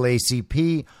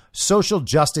NAACP Social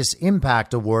Justice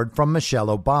Impact Award from Michelle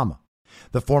Obama.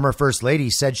 The former First Lady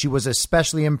said she was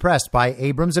especially impressed by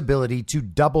Abrams' ability to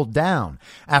double down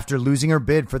after losing her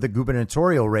bid for the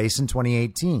gubernatorial race in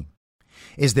 2018.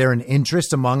 Is there an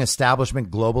interest among establishment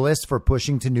globalists for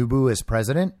pushing Tinubu as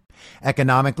president?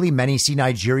 Economically, many see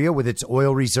Nigeria with its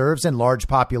oil reserves and large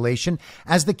population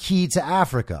as the key to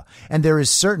Africa, and there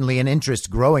is certainly an interest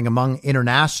growing among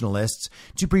internationalists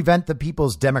to prevent the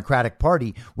People's Democratic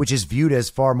Party, which is viewed as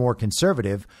far more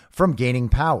conservative, from gaining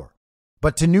power.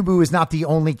 But Tinubu is not the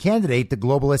only candidate the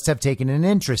globalists have taken an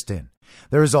interest in.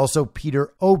 There is also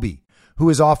Peter Obi, who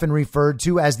is often referred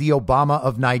to as the Obama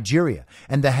of Nigeria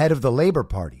and the head of the Labour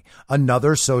Party,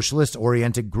 another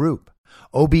socialist-oriented group.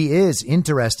 Obi is,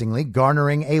 interestingly,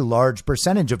 garnering a large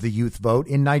percentage of the youth vote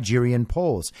in Nigerian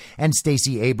polls, and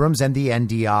Stacey Abrams and the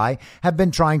NDI have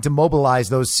been trying to mobilize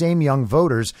those same young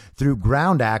voters through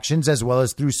ground actions as well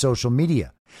as through social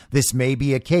media. This may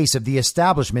be a case of the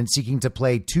establishment seeking to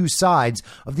play two sides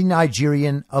of the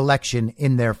Nigerian election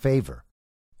in their favor.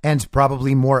 And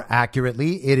probably more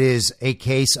accurately, it is a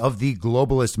case of the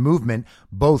globalist movement,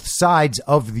 both sides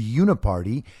of the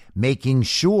uniparty, making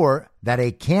sure that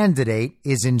a candidate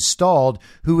is installed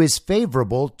who is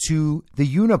favorable to the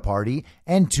uniparty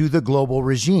and to the global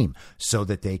regime so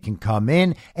that they can come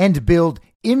in and build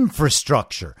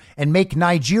infrastructure and make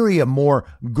Nigeria more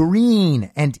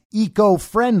green and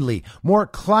eco-friendly, more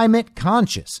climate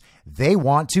conscious. They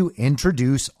want to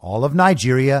introduce all of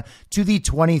Nigeria to the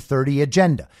 2030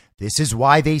 agenda. This is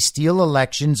why they steal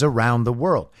elections around the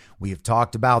world. We have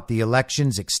talked about the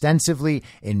elections extensively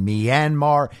in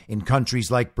Myanmar, in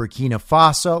countries like Burkina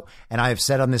Faso, and I have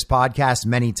said on this podcast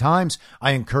many times,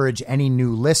 I encourage any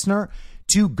new listener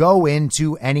to go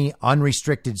into any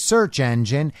unrestricted search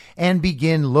engine and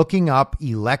begin looking up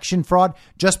election fraud.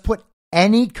 Just put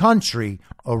any country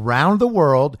around the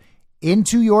world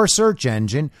into your search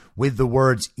engine with the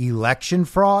words election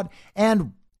fraud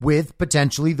and with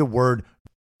potentially the word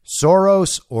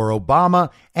Soros or Obama,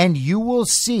 and you will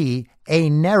see a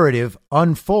narrative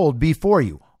unfold before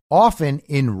you, often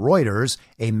in Reuters,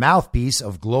 a mouthpiece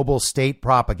of global state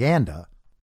propaganda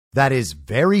that is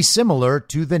very similar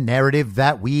to the narrative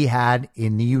that we had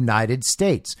in the United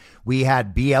States. We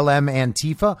had BLM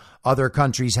Antifa. Other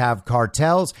countries have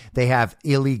cartels. They have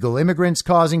illegal immigrants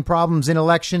causing problems in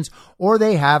elections, or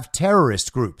they have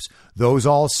terrorist groups. Those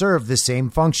all serve the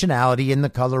same functionality in the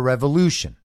color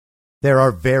revolution. There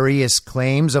are various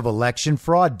claims of election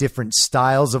fraud, different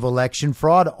styles of election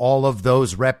fraud, all of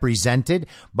those represented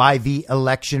by the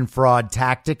election fraud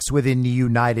tactics within the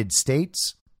United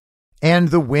States. And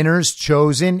the winners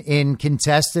chosen in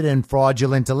contested and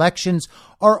fraudulent elections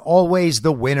are always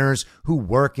the winners who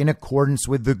work in accordance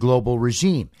with the global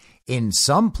regime. In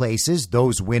some places,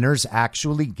 those winners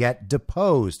actually get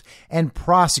deposed and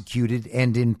prosecuted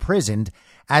and imprisoned,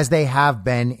 as they have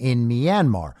been in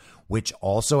Myanmar, which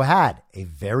also had a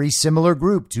very similar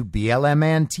group to BLM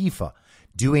Antifa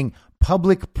doing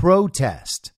public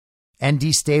protest and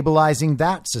destabilizing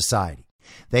that society.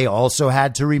 They also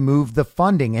had to remove the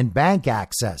funding and bank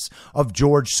access of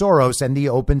George Soros and the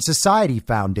Open Society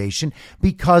Foundation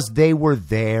because they were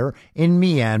there in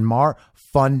Myanmar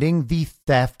funding the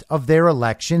theft of their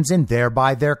elections and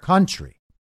thereby their country.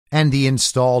 And the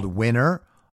installed winner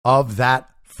of that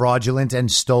fraudulent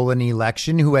and stolen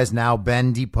election, who has now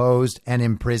been deposed and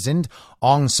imprisoned,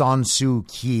 Aung San Suu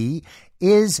Kyi,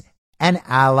 is an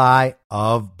ally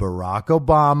of Barack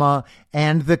Obama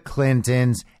and the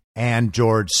Clintons and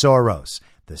George Soros.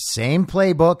 The same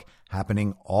playbook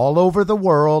happening all over the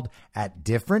world at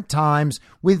different times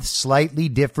with slightly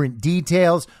different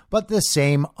details, but the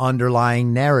same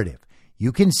underlying narrative.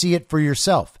 You can see it for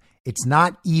yourself. It's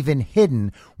not even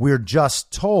hidden. We're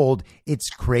just told it's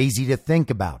crazy to think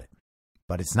about it.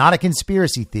 But it's not a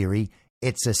conspiracy theory.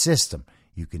 It's a system.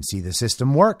 You can see the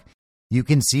system work. You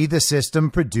can see the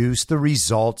system produce the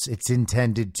results it's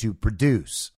intended to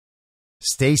produce.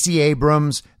 Stacey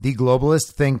Abrams, the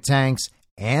globalist think tanks,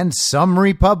 and some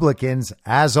Republicans,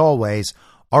 as always,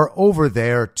 are over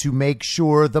there to make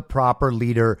sure the proper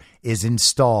leader is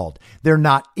installed. They're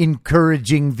not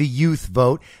encouraging the youth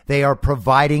vote. They are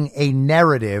providing a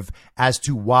narrative as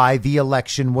to why the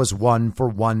election was won for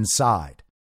one side.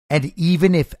 And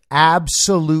even if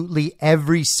absolutely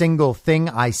every single thing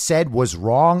I said was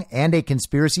wrong and a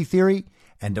conspiracy theory,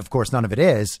 and of course none of it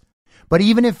is, but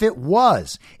even if it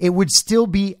was, it would still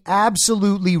be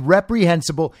absolutely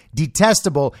reprehensible,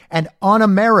 detestable, and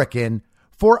un-American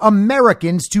for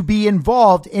Americans to be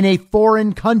involved in a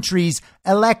foreign country's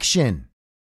election.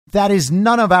 That is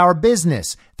none of our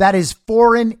business. That is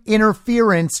foreign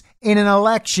interference in an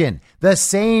election. The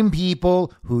same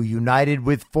people who united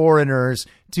with foreigners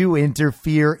to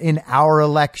interfere in our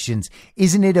elections.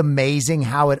 Isn't it amazing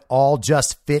how it all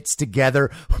just fits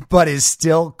together, but is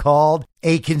still called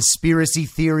a conspiracy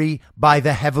theory by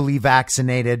the heavily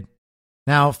vaccinated?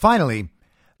 Now, finally,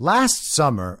 last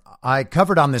summer, I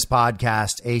covered on this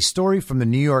podcast a story from the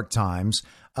New York Times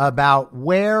about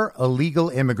where illegal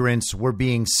immigrants were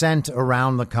being sent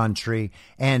around the country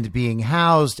and being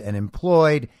housed and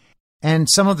employed. And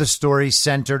some of the stories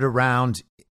centered around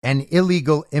an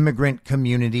illegal immigrant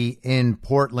community in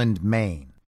Portland,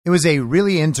 Maine. It was a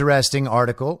really interesting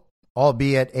article,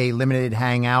 albeit a limited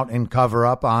hangout and cover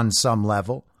up on some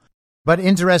level, but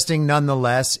interesting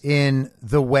nonetheless in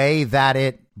the way that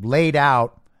it laid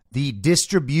out the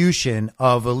distribution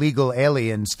of illegal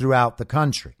aliens throughout the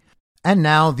country. And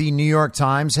now the New York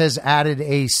Times has added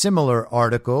a similar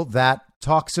article that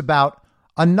talks about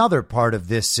another part of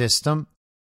this system.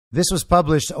 This was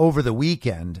published over the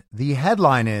weekend. The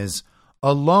headline is,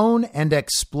 "Alone and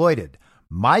Exploited.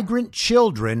 Migrant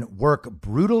Children Work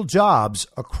Brutal Jobs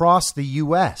Across the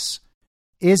U.S."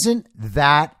 Isn't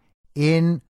that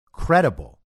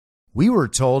incredible? We were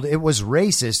told it was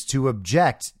racist to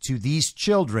object to these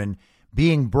children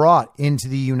being brought into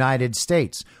the United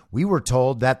States. We were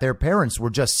told that their parents were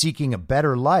just seeking a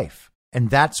better life, and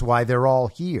that's why they're all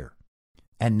here.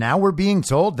 And now we're being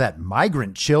told that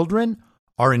migrant children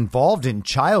are involved in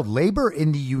child labor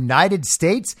in the United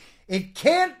States? It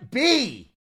can't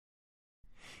be!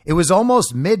 It was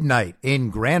almost midnight in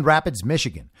Grand Rapids,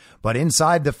 Michigan, but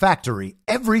inside the factory,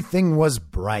 everything was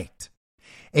bright.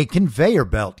 A conveyor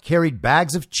belt carried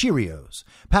bags of Cheerios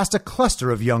past a cluster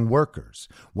of young workers.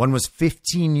 One was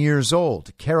 15 years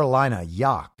old, Carolina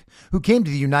Yock, who came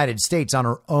to the United States on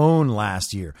her own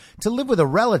last year to live with a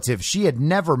relative she had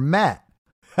never met.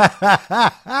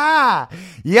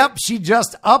 Yep, she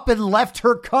just up and left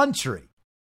her country.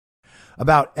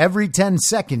 About every 10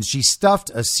 seconds, she stuffed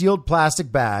a sealed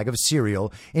plastic bag of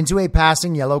cereal into a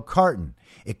passing yellow carton.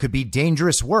 It could be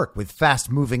dangerous work with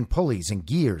fast-moving pulleys and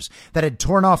gears that had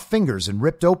torn off fingers and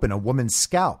ripped open a woman's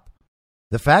scalp.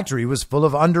 The factory was full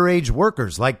of underage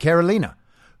workers like Carolina,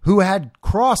 who had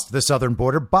crossed the southern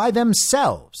border by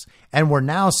themselves and were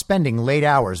now spending late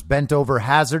hours bent over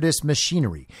hazardous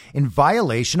machinery in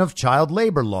violation of child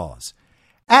labor laws.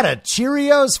 At a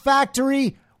Cheerios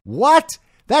factory? What?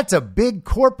 That's a big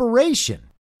corporation.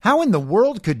 How in the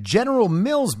world could General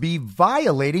Mills be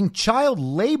violating child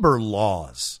labor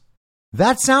laws?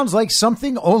 That sounds like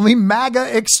something only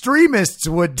MAGA extremists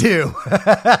would do.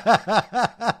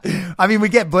 I mean, we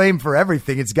get blamed for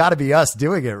everything. It's got to be us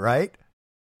doing it, right?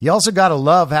 You also got to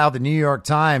love how the New York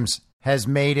Times has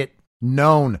made it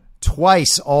known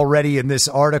twice already in this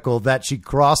article that she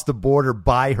crossed the border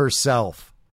by herself.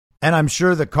 And I'm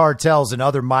sure the cartels and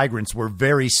other migrants were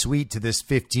very sweet to this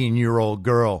 15-year-old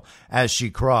girl as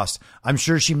she crossed. I'm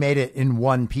sure she made it in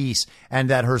one piece and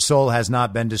that her soul has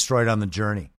not been destroyed on the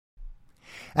journey.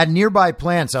 At nearby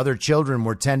plants, other children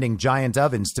were tending giant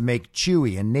ovens to make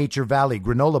Chewy and Nature Valley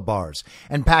granola bars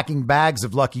and packing bags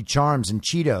of Lucky Charms and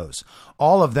Cheetos,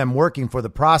 all of them working for the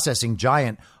processing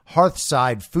giant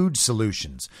Hearthside Food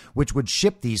Solutions, which would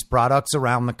ship these products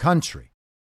around the country.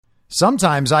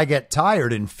 Sometimes I get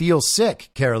tired and feel sick,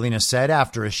 Carolina said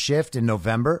after a shift in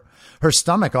November. Her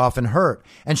stomach often hurt,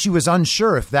 and she was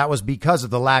unsure if that was because of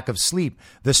the lack of sleep,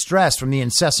 the stress from the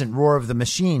incessant roar of the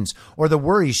machines, or the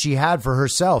worries she had for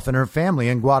herself and her family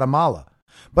in Guatemala.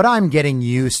 But I'm getting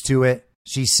used to it,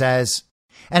 she says.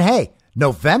 And hey,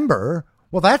 November?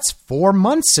 Well, that's 4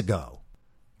 months ago.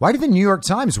 Why did the New York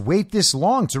Times wait this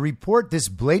long to report this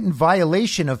blatant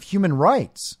violation of human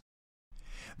rights?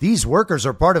 These workers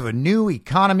are part of a new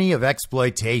economy of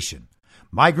exploitation.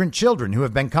 Migrant children who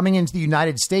have been coming into the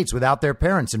United States without their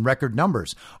parents in record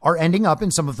numbers are ending up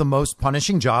in some of the most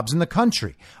punishing jobs in the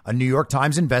country, a New York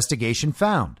Times investigation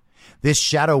found. This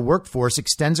shadow workforce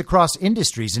extends across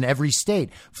industries in every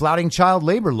state, flouting child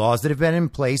labor laws that have been in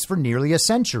place for nearly a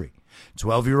century.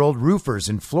 12-year-old roofers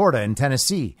in Florida and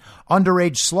Tennessee,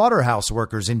 underage slaughterhouse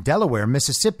workers in Delaware,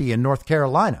 Mississippi, and North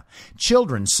Carolina,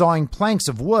 children sawing planks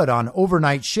of wood on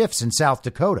overnight shifts in South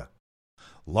Dakota.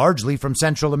 Largely from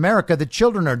Central America, the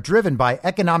children are driven by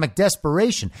economic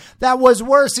desperation that was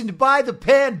worsened by the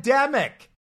pandemic.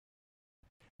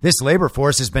 This labor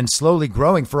force has been slowly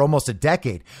growing for almost a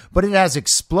decade, but it has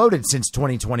exploded since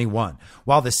 2021,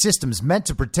 while the systems meant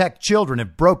to protect children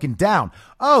have broken down.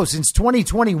 Oh, since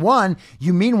 2021,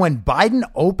 you mean when Biden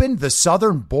opened the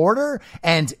southern border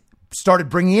and started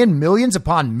bringing in millions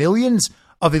upon millions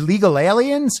of illegal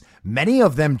aliens, many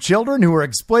of them children who were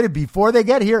exploited before they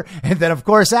get here, and then, of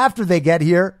course, after they get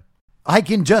here? I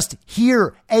can just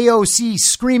hear AOC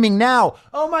screaming now,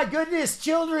 "Oh my goodness,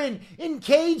 children in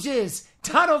cages.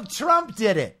 Donald Trump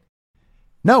did it."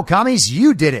 No, commies,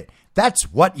 you did it. That's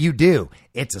what you do.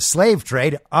 It's a slave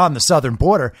trade on the southern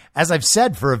border, as I've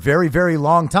said for a very, very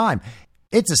long time.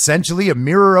 It's essentially a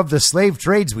mirror of the slave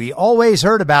trades we always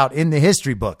heard about in the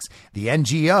history books. The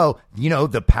NGO,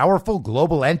 the powerful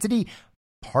global entity,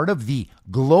 part of the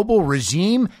global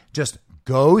regime, just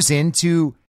goes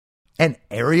into an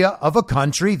area of a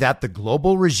country that the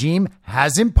global regime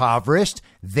has impoverished.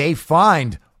 They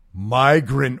find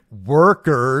migrant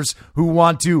workers who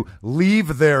want to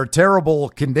leave their terrible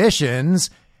conditions,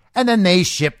 and then they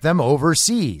ship them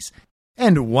overseas.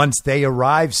 And once they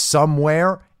arrive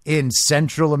somewhere in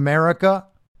Central America,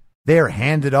 they're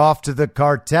handed off to the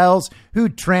cartels who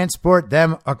transport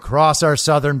them across our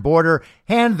southern border,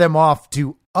 hand them off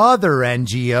to other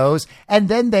NGOs, and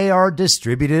then they are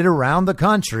distributed around the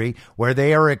country where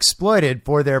they are exploited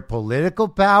for their political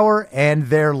power and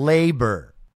their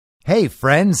labor. Hey,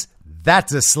 friends,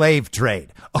 that's a slave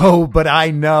trade. Oh, but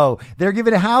I know they're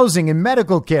given housing and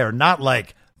medical care, not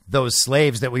like those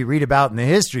slaves that we read about in the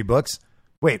history books.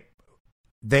 Wait,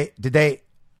 did they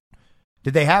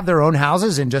have their own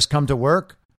houses and just come to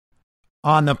work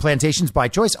on the plantations by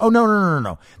choice? Oh,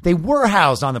 no. They were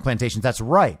housed on the plantations. That's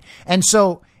right. And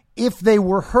so if they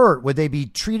were hurt, would they be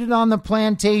treated on the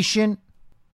plantation?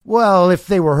 Well, if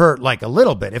they were hurt like a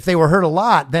little bit, if they were hurt a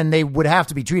lot, then they would have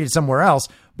to be treated somewhere else.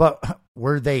 But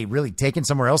were they really taken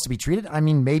somewhere else to be treated? I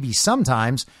mean, maybe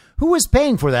sometimes. Who was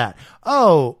paying for that?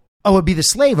 Oh, it'd be the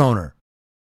slave owner.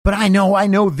 But I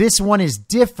know this one is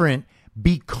different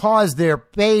because they're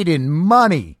paid in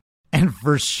money. And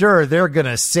for sure, they're going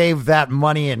to save that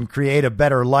money and create a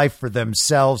better life for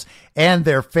themselves and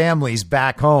their families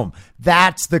back home.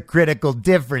 That's the critical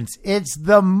difference. It's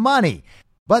the money.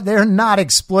 But they're not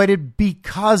exploited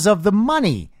because of the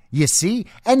money, you see?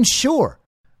 And sure,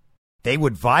 they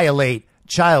would violate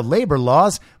child labor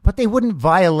laws, but they wouldn't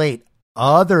violate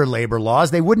other labor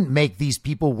laws. They wouldn't make these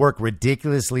people work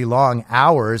ridiculously long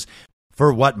hours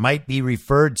for what might be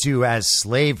referred to as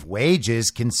slave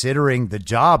wages, considering the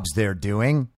jobs they're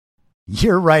doing.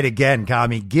 You're right again,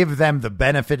 commie. Give them the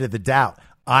benefit of the doubt.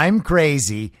 I'm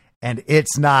crazy, and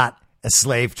it's not a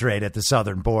slave trade at the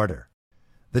southern border.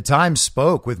 The Times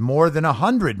spoke with more than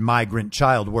 100 migrant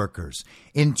child workers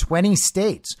in 20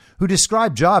 states who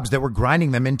described jobs that were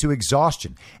grinding them into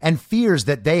exhaustion and fears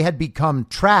that they had become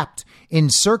trapped in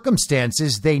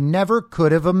circumstances they never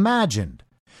could have imagined.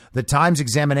 The Times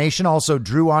examination also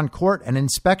drew on court and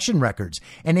inspection records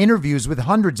and interviews with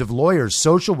hundreds of lawyers,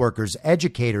 social workers,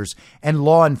 educators, and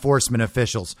law enforcement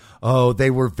officials. Oh, they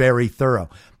were very thorough.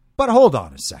 But hold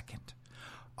on a second.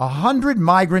 100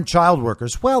 migrant child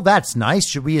workers. Well, that's nice.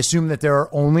 Should we assume that there are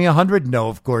only 100? No,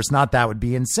 of course not. That would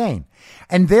be insane.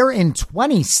 And they're in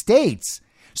 20 states.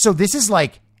 So this is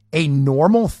like a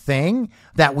normal thing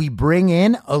that we bring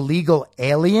in illegal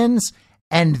aliens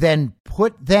and then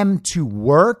put them to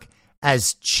work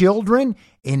as children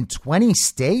in 20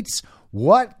 states?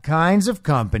 What kinds of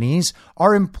companies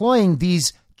are employing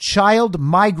these child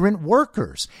migrant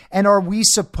workers? And are we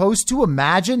supposed to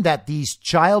imagine that these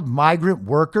child migrant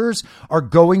workers are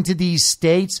going to these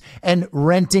states and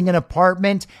renting an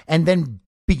apartment and then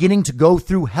beginning to go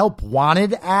through help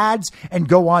wanted ads and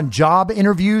go on job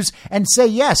interviews and say,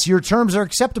 yes, your terms are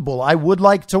acceptable, I would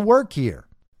like to work here?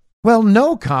 Well,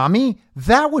 no, Kami,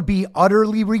 that would be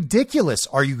utterly ridiculous.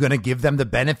 Are you going to give them the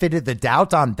benefit of the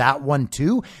doubt on that one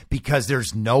too? Because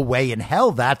there's no way in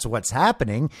hell that's what's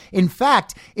happening. In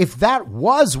fact, if that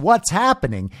was what's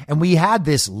happening and we had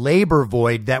this labor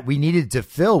void that we needed to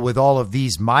fill with all of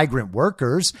these migrant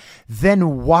workers,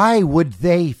 then why would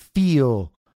they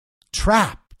feel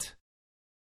trapped?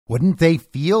 Wouldn't they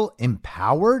feel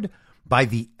empowered by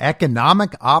the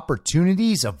economic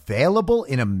opportunities available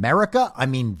in America? I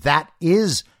mean, that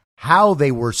is how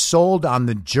they were sold on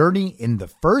the journey in the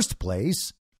first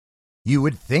place. You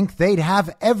would think they'd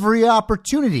have every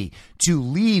opportunity to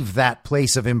leave that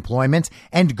place of employment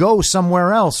and go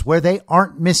somewhere else where they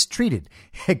aren't mistreated,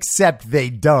 except they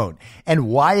don't. And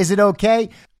why is it okay?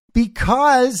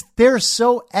 Because they're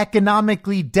so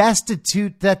economically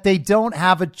destitute that they don't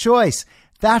have a choice.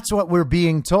 That's what we're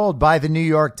being told by the New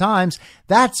York Times.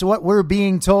 That's what we're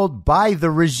being told by the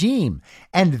regime.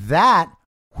 And that,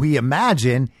 we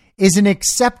imagine, is an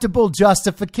acceptable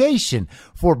justification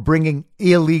for bringing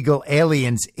illegal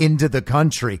aliens into the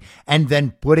country and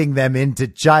then putting them into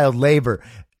child labor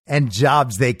and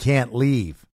jobs they can't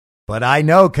leave. But I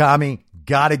know, Kami,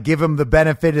 gotta give them the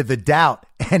benefit of the doubt.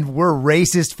 And we're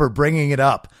racist for bringing it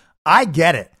up. I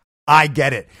get it. I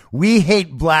get it. We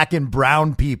hate black and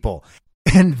brown people.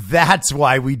 And that's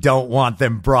why we don't want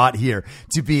them brought here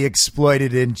to be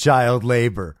exploited in child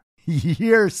labor.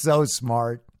 You're so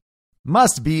smart.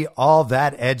 Must be all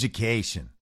that education.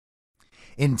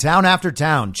 In town after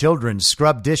town, children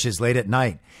scrub dishes late at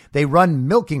night. They run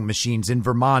milking machines in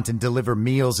Vermont and deliver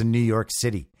meals in New York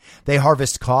City. They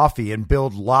harvest coffee and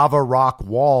build lava rock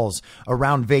walls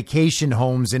around vacation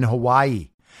homes in Hawaii.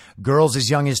 Girls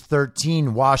as young as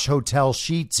 13 wash hotel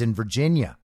sheets in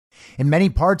Virginia. In many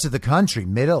parts of the country,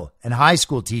 middle and high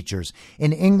school teachers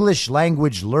in English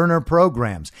language learner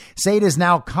programs say it is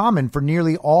now common for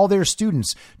nearly all their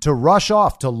students to rush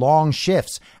off to long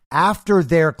shifts after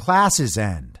their classes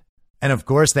end. And of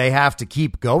course, they have to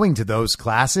keep going to those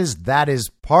classes. That is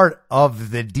part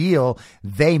of the deal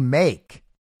they make.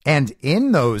 And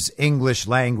in those English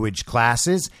language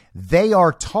classes, they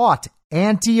are taught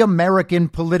anti-American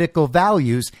political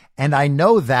values. And I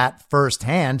know that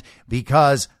firsthand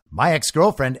because my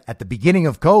ex-girlfriend at the beginning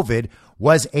of COVID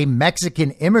was a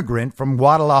Mexican immigrant from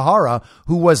Guadalajara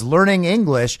who was learning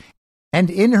English. And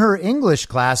in her English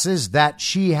classes that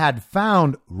she had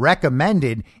found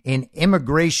recommended in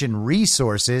immigration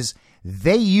resources,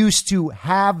 they used to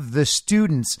have the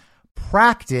students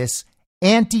practice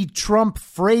anti-Trump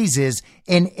phrases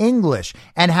in English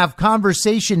and have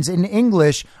conversations in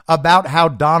English about how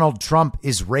Donald Trump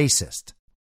is racist.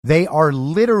 They are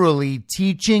literally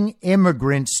teaching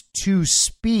immigrants to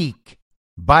speak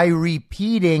by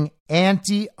repeating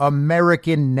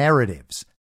anti-American narratives.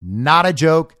 Not a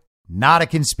joke, not a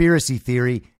conspiracy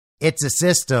theory. It's a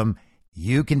system.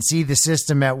 You can see the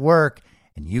system at work,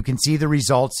 and you can see the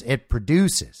results it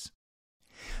produces.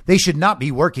 They should not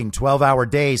be working 12-hour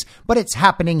days, but it's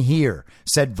happening here,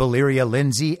 said Valeria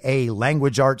Lindsay, a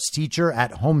language arts teacher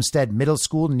at Homestead Middle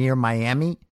School near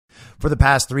Miami. For the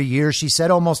past 3 years, she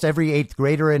said almost every eighth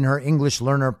grader in her English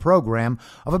learner program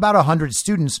of about 100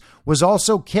 students was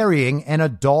also carrying an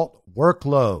adult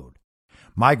workload.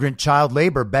 Migrant child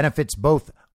labor benefits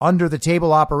both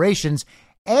under-the-table operations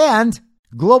and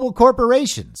global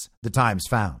corporations, the Times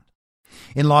found.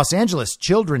 In Los Angeles,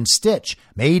 children stitch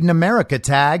Made in America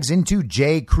tags into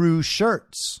J. Crew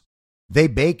shirts. They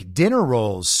bake dinner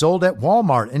rolls sold at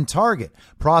Walmart and Target,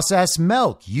 process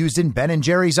milk used in Ben &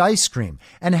 Jerry's ice cream,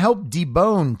 and help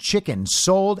debone chicken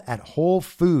sold at Whole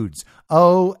Foods.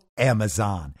 Oh,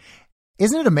 Amazon.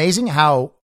 Isn't it amazing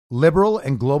how liberal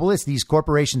and globalist these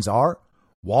corporations are?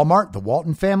 Walmart, the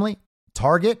Walton family,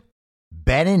 Target,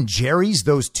 Ben & Jerry's,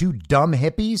 those two dumb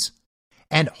hippies,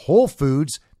 and Whole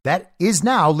Foods, that is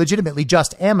now legitimately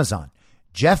just Amazon.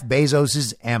 Jeff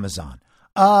Bezos's Amazon.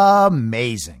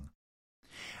 Amazing.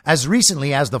 As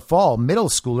recently as the fall, middle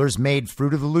schoolers made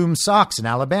Fruit of the Loom socks in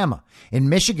Alabama. In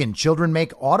Michigan, children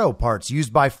make auto parts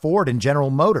used by Ford and General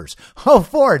Motors. Oh,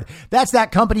 Ford, that's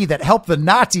that company that helped the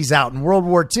Nazis out in World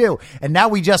War II, and now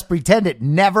we just pretend it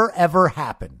never, ever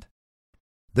happened.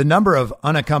 The number of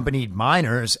unaccompanied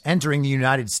minors entering the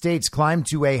United States climbed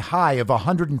to a high of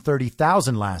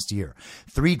 130,000 last year,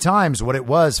 3 times what it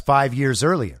was 5 years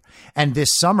earlier. And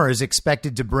this summer is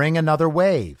expected to bring another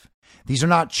wave. These are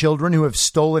not children who have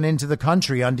stolen into the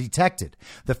country undetected.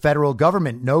 The federal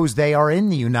government knows they are in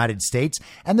the United States,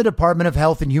 and the Department of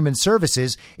Health and Human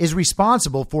Services is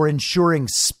responsible for ensuring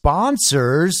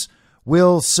sponsors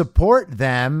will support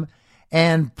them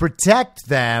and protect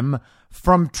them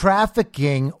from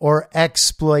trafficking or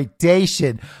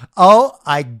exploitation. Oh,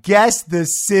 I guess the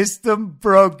system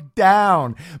broke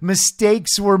down.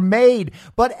 Mistakes were made,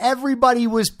 but everybody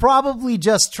was probably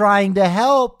just trying to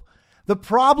help. The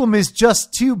problem is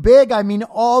just too big. I mean,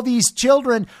 all these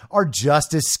children are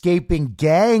just escaping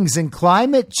gangs and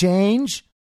climate change.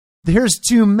 There's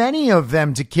too many of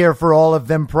them to care for all of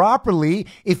them properly.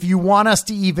 If you want us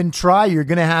to even try, you're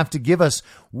going to have to give us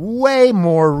way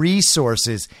more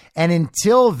resources. And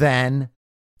until then,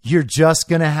 you're just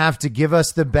going to have to give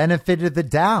us the benefit of the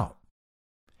doubt.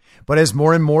 But as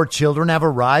more and more children have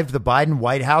arrived, the Biden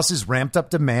White House has ramped up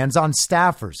demands on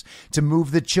staffers to move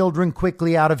the children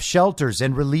quickly out of shelters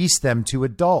and release them to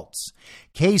adults.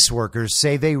 Caseworkers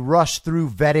say they rush through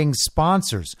vetting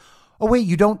sponsors. Oh, wait,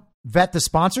 you don't vet the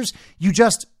sponsors? You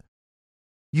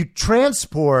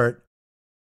transport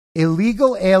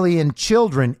illegal alien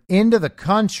children into the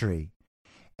country,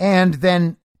 and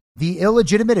then the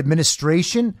illegitimate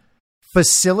administration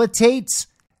facilitates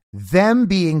them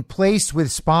being placed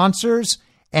with sponsors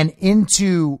and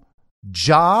into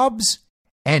jobs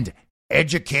and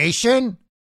education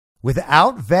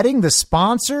without vetting the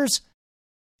sponsors.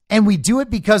 And we do it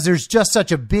because there's just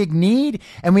such a big need,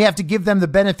 and we have to give them the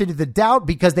benefit of the doubt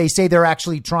because they say they're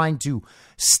actually trying to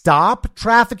stop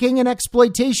trafficking and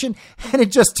exploitation, and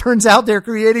it just turns out they're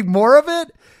creating more of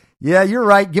it. Yeah, you're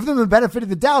right. Give them the benefit of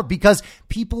the doubt because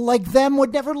people like them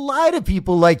would never lie to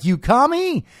people like you,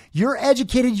 commie. You're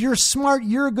educated, you're smart,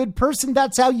 you're a good person.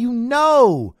 That's how you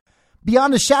know,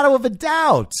 beyond a shadow of a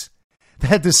doubt,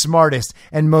 that the smartest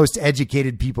and most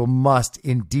educated people must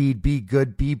indeed be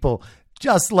good people,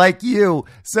 just like you.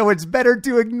 So it's better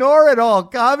to ignore it all,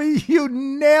 commie. You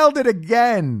nailed it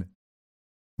again.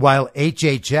 While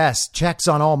HHS checks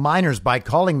on all minors by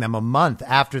calling them a month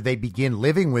after they begin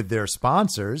living with their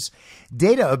sponsors,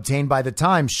 data obtained by the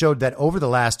Times showed that over the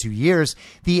last 2 years,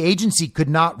 the agency could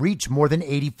not reach more than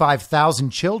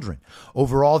 85,000 children.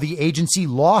 Overall, the agency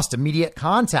lost immediate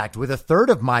contact with a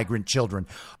third of migrant children.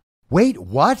 Wait,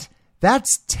 what?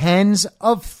 That's tens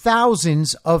of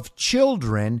thousands of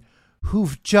children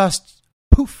who've just,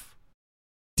 poof,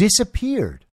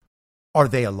 disappeared. Are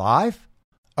they alive?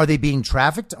 Are they being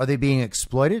trafficked? Are they being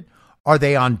exploited? Are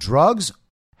they on drugs?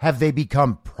 Have they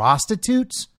become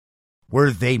prostitutes?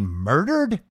 Were they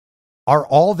murdered? Are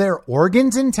all their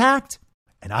organs intact?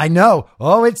 And I know,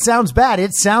 it sounds bad.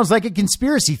 It sounds like a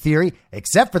conspiracy theory,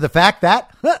 except for the fact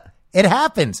that it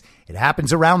happens. It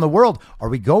happens around the world. Are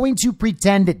we going to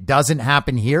pretend it doesn't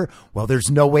happen here? Well, there's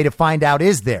no way to find out,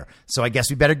 is there? So I guess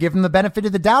we better give them the benefit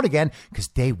of the doubt again, because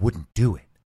they wouldn't do it.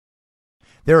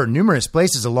 There are numerous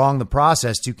places along the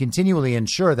process to continually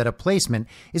ensure that a placement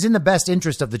is in the best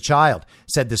interest of the child,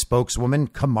 said the spokeswoman,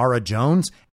 Kamara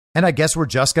Jones. And I guess we're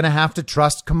just going to have to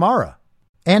trust Kamara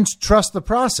and trust the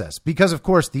process because, of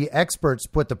course, the experts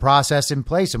put the process in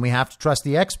place and we have to trust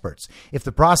the experts. If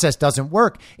the process doesn't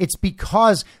work, it's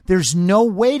because there's no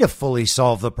way to fully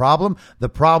solve the problem. The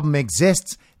problem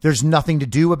exists. There's nothing to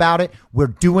do about it. We're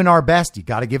doing our best. You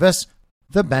got to give us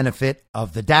the benefit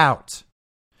of the doubt.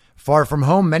 Far from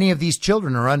home, many of these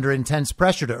children are under intense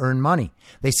pressure to earn money.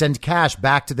 They send cash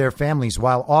back to their families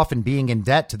while often being in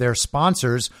debt to their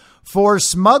sponsors for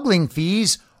smuggling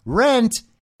fees, rent,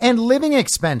 and living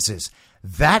expenses.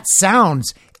 That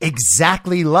sounds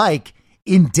exactly like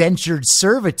indentured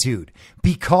servitude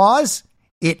because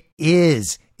it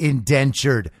is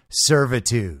indentured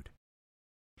servitude.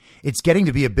 It's getting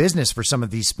to be a business for some of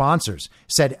these sponsors,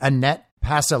 said Annette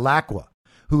Pasalacqua,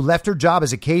 who left her job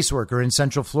as a caseworker in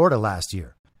Central Florida last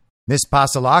year. Miss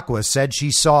Pasalacqua said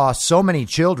she saw so many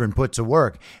children put to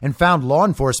work and found law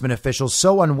enforcement officials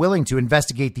so unwilling to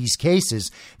investigate these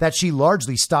cases that she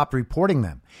largely stopped reporting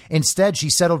them. Instead, she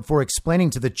settled for explaining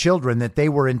to the children that they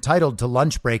were entitled to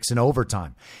lunch breaks and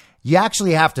overtime. You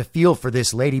actually have to feel for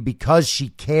this lady because she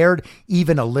cared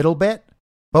even a little bit.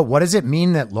 But what does it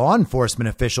mean that law enforcement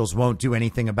officials won't do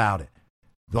anything about it?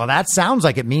 Well, that sounds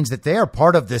like it means that they are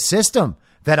part of the system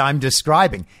that I'm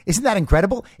describing. Isn't that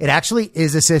incredible? It actually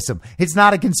is a system. It's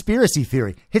not a conspiracy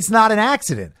theory. It's not an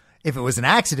accident. If it was an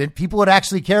accident, people would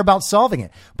actually care about solving it,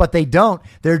 but they don't.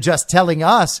 They're just telling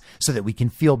us so that we can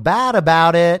feel bad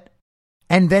about it.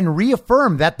 and then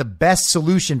reaffirm that the best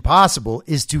solution possible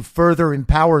is to further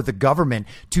empower the government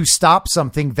to stop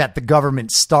something that the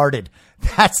government started.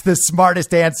 That's the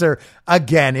smartest answer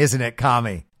again, isn't it,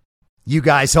 Kami? You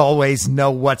guys always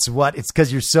know what's what. It's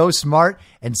because you're so smart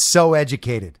and so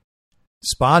educated.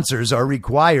 Sponsors are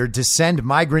required to send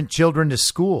migrant children to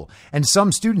school, and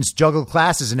some students juggle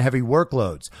classes and heavy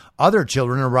workloads. Other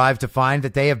children arrive to find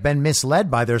that they have been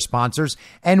misled by their sponsors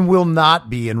and will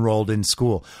not be enrolled in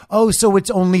school. Oh, so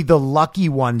it's only the lucky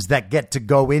ones that get to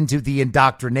go into the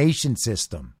indoctrination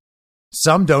system.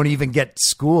 Some don't even get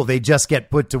school. They just get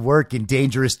put to work in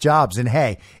dangerous jobs. And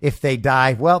hey, if they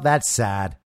die, well, that's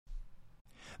sad.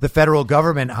 The federal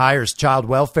government hires child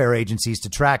welfare agencies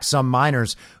to track some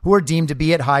minors who are deemed to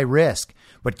be at high risk.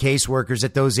 But caseworkers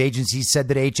at those agencies said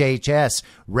that HHS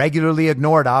regularly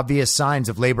ignored obvious signs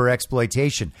of labor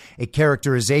exploitation, a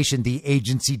characterization the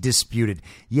agency disputed.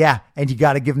 Yeah, and you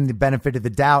got to give them the benefit of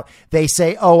the doubt. They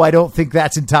say, oh, I don't think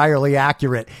that's entirely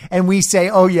accurate. And we say,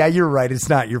 oh, yeah, you're right. It's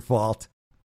not your fault.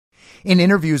 In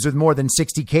interviews with more than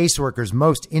 60 caseworkers,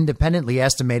 most independently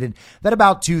estimated that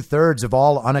about 2/3 of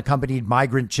all unaccompanied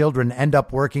migrant children end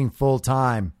up working full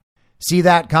time. See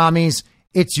that, commies?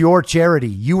 It's your charity.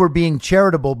 You were being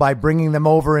charitable by bringing them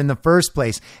over in the first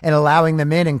place and allowing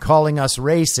them in and calling us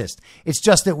racist. It's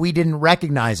just that we didn't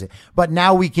recognize it. But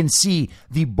now we can see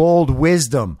the bold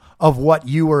wisdom of what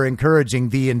you were encouraging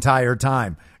the entire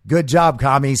time. Good job,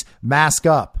 commies. Mask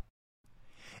up.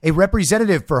 A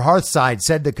representative for Hearthside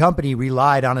said the company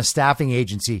relied on a staffing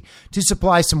agency to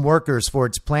supply some workers for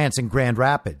its plants in Grand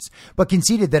Rapids, but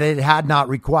conceded that it had not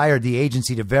required the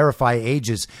agency to verify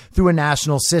ages through a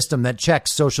national system that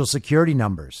checks social security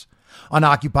numbers.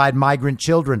 Unoccupied migrant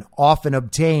children often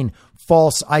obtain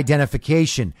false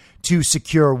identification to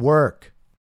secure work.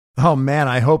 Oh man,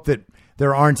 I hope that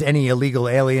there aren't any illegal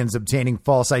aliens obtaining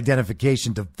false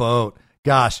identification to vote.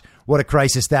 Gosh, what a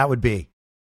crisis that would be.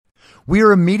 We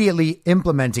are immediately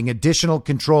implementing additional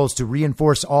controls to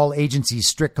reinforce all agencies'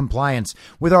 strict compliance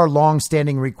with our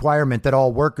long-standing requirement that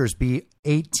all workers be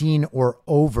 18 or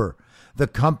over, the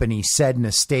company said in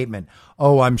a statement.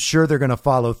 Oh, I'm sure they're going to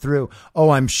follow through.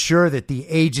 Oh, I'm sure that the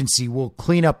agency will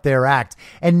clean up their act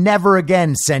and never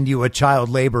again send you a child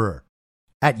laborer.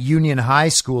 At Union High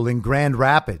School in Grand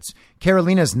Rapids,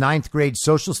 Carolina's 9th grade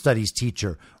social studies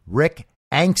teacher, Rick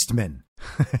Angstman,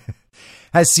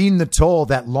 has seen the toll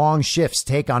that long shifts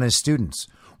take on his students.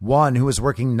 One who was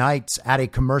working nights at a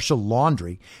commercial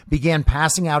laundry began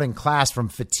passing out in class from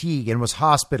fatigue and was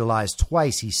hospitalized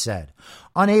twice, he said.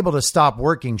 Unable to stop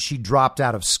working, she dropped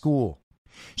out of school.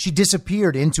 She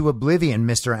disappeared into oblivion,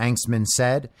 Mr. Angstman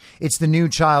said. It's the new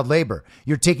child labor.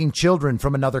 You're taking children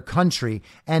from another country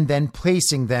and then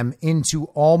placing them into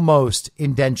almost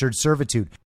indentured servitude.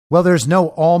 Well, there's no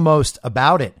almost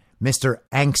about it, Mr.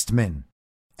 Angstman.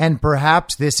 And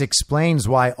perhaps this explains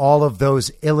why all of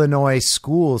those Illinois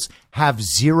schools have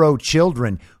 0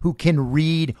 children who can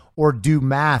read or do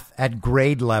math at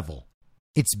grade level.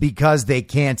 It's because they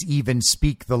can't even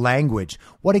speak the language.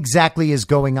 What exactly is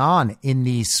going on in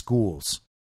these schools?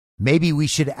 Maybe we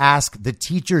should ask the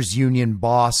teachers union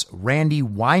boss, Randy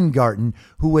Weingarten,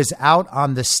 who was out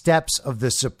on the steps of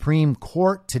the Supreme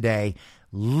Court today,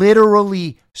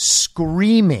 literally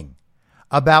screaming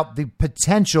about the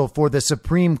potential for the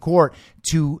Supreme Court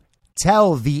to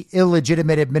tell the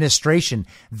illegitimate administration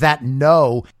that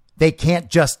no, they can't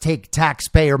just take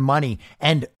taxpayer money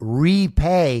and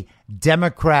repay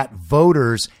Democrat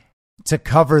voters to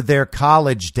cover their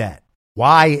college debt.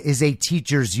 Why is a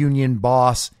teachers union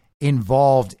boss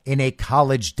involved in a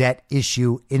college debt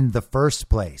issue in the first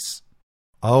place?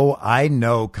 Oh, I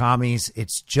know, commies.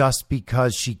 It's just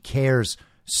because she cares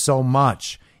so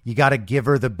much. You got to give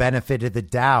her the benefit of the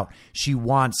doubt. She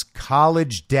wants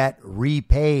college debt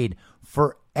repaid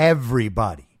for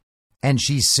everybody. And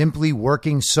she's simply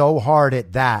working so hard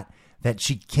at that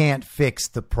she can't fix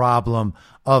the problem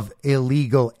of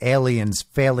illegal aliens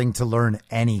failing to learn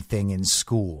anything in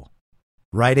school.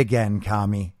 Right again,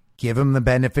 commie. Give them the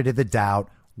benefit of the doubt.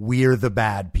 We're the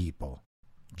bad people.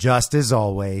 Just as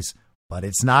always, but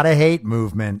it's not a hate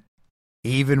movement.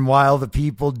 Even while the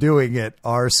people doing it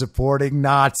are supporting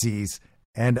Nazis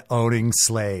and owning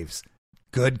slaves.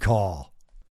 Good call.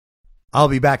 I'll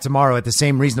be back tomorrow at the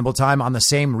same reasonable time on the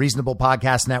same reasonable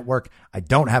podcast network. I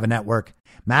don't have a network.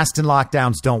 Masks and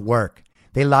lockdowns don't work.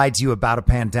 They lied to you about a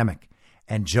pandemic.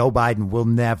 And Joe Biden will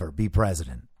never be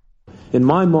president. In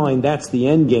my mind, that's the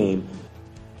end game.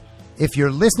 If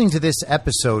you're listening to this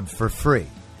episode for free,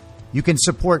 you can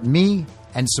support me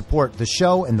and support the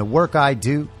show and the work I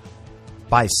do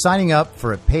by signing up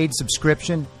for a paid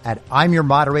subscription at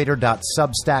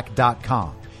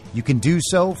imyourmoderator.substack.com. You can do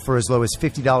so for as low as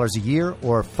 $50 a year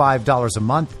or $5 a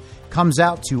month. Comes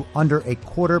out to under a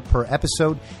quarter per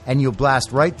episode, and you'll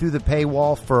blast right through the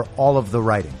paywall for all of the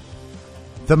writing.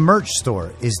 The merch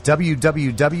store is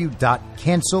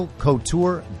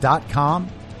www.cancelcouture.com,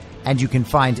 and you can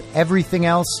find everything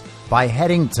else by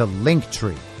heading to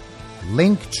Linktree.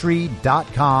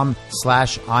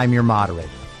 Linktree.com/I'm your moderator.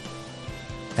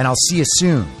 And I'll see you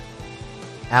soon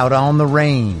out on the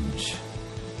range.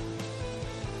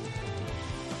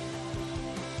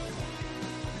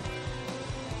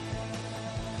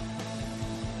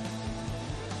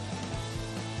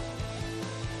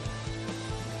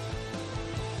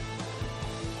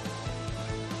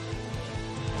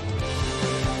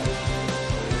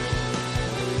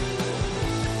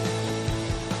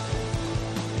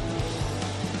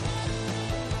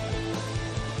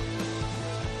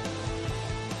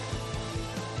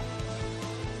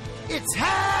 It's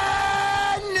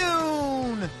high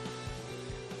noon.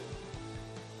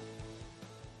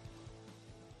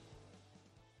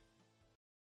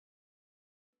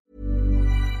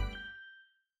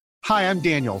 Hi, I'm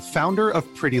Daniel, founder of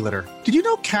Pretty Litter. Did you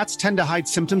know cats tend to hide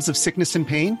symptoms of sickness and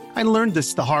pain? I learned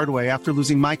this the hard way after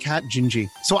losing my cat, Gingy.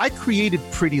 So I created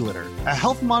Pretty Litter, a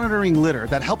health monitoring litter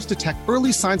that helps detect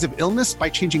early signs of illness by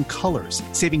changing colors,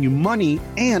 saving you money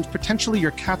and potentially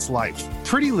your cat's life.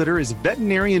 Pretty Litter is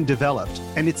veterinarian developed,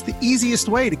 and it's the easiest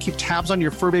way to keep tabs on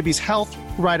your fur baby's health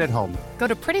right at home. Go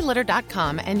to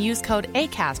prettylitter.com and use code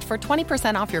ACAST for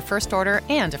 20% off your first order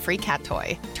and a free cat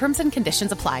toy. Terms and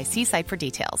conditions apply. See site for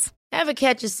details. Ever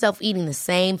catch yourself eating the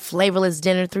same flavorless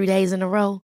dinner 3 days in a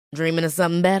row? Dreaming of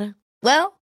something better?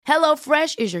 Well,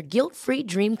 HelloFresh is your guilt-free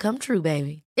dream come true,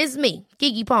 baby. It's me,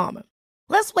 Keke Palmer.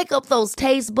 Let's wake up those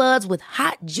taste buds with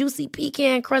hot, juicy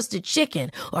pecan-crusted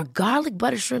chicken or garlic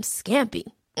butter shrimp scampi.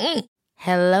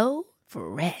 Hello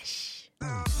Fresh.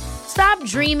 Stop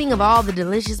dreaming of all the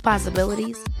delicious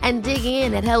possibilities and dig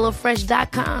in at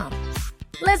HelloFresh.com.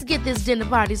 Let's get this dinner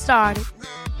party started.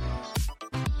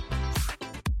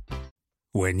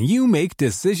 When you make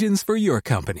decisions for your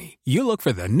company, you look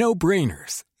for the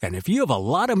no-brainers. And if you have a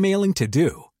lot of mailing to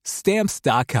do,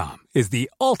 Stamps.com is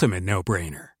the ultimate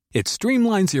no-brainer. It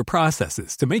streamlines your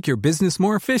processes to make your business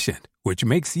more efficient, which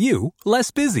makes you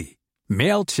less busy.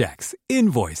 Mail checks,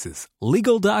 invoices,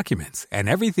 legal documents, and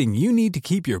everything you need to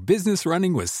keep your business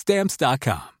running with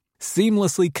Stamps.com.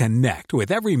 Seamlessly connect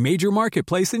with every major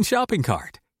marketplace and shopping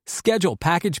cart. Schedule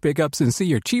package pickups and see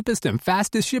your cheapest and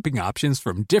fastest shipping options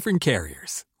from different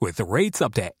carriers, with rates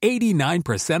up to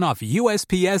 89% off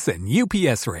USPS and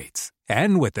UPS rates.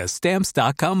 And with the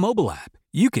Stamps.com mobile app,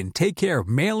 you can take care of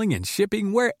mailing and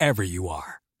shipping wherever you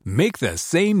are. Make the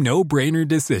same no-brainer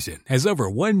decision as over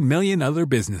 1 million other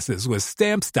businesses with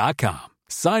Stamps.com.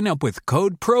 Sign up with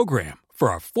code PROGRAM for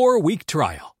a 4-week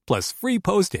trial, plus free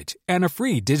postage and a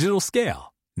free digital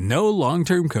scale. No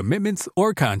long-term commitments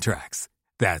or contracts.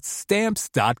 That's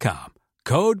Stamps.com.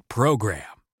 Code PROGRAM.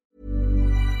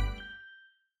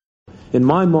 In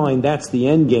my mind, that's the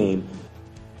end game.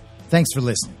 Thanks for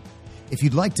listening. If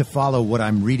you'd like to follow what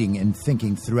I'm reading and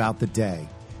thinking throughout the day,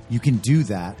 you can do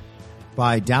that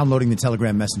by downloading the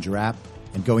Telegram Messenger app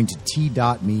and going to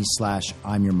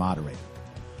t.me/I'm your moderator.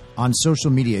 On social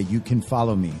media, you can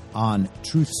follow me on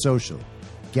Truth Social,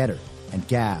 Getter, and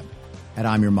Gab at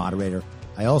I'm your moderator.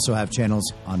 I also have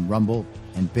channels on Rumble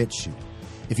and BitChute.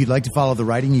 If you'd like to follow the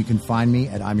writing, you can find me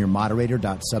at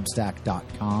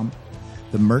imyourmoderator.substack.com.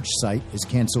 The merch site is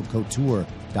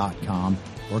cancelcouture.com,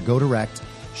 or go direct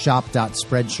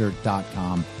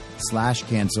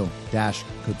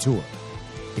shop.spreadshirt.com/cancel-couture.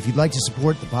 If you'd like to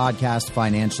support the podcast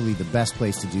financially, the best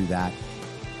place to do that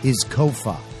is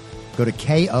Ko-Fi. Go to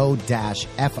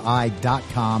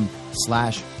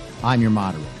ko-fi.com/I'm your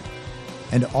moderator.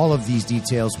 And all of these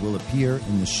details will appear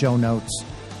in the show notes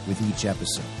with each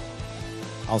episode.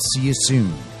 I'll see you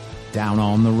soon down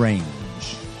on the range.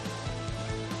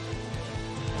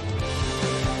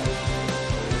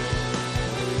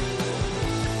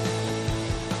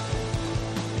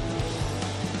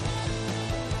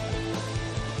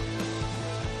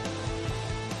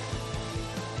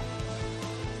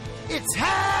 It's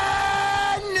high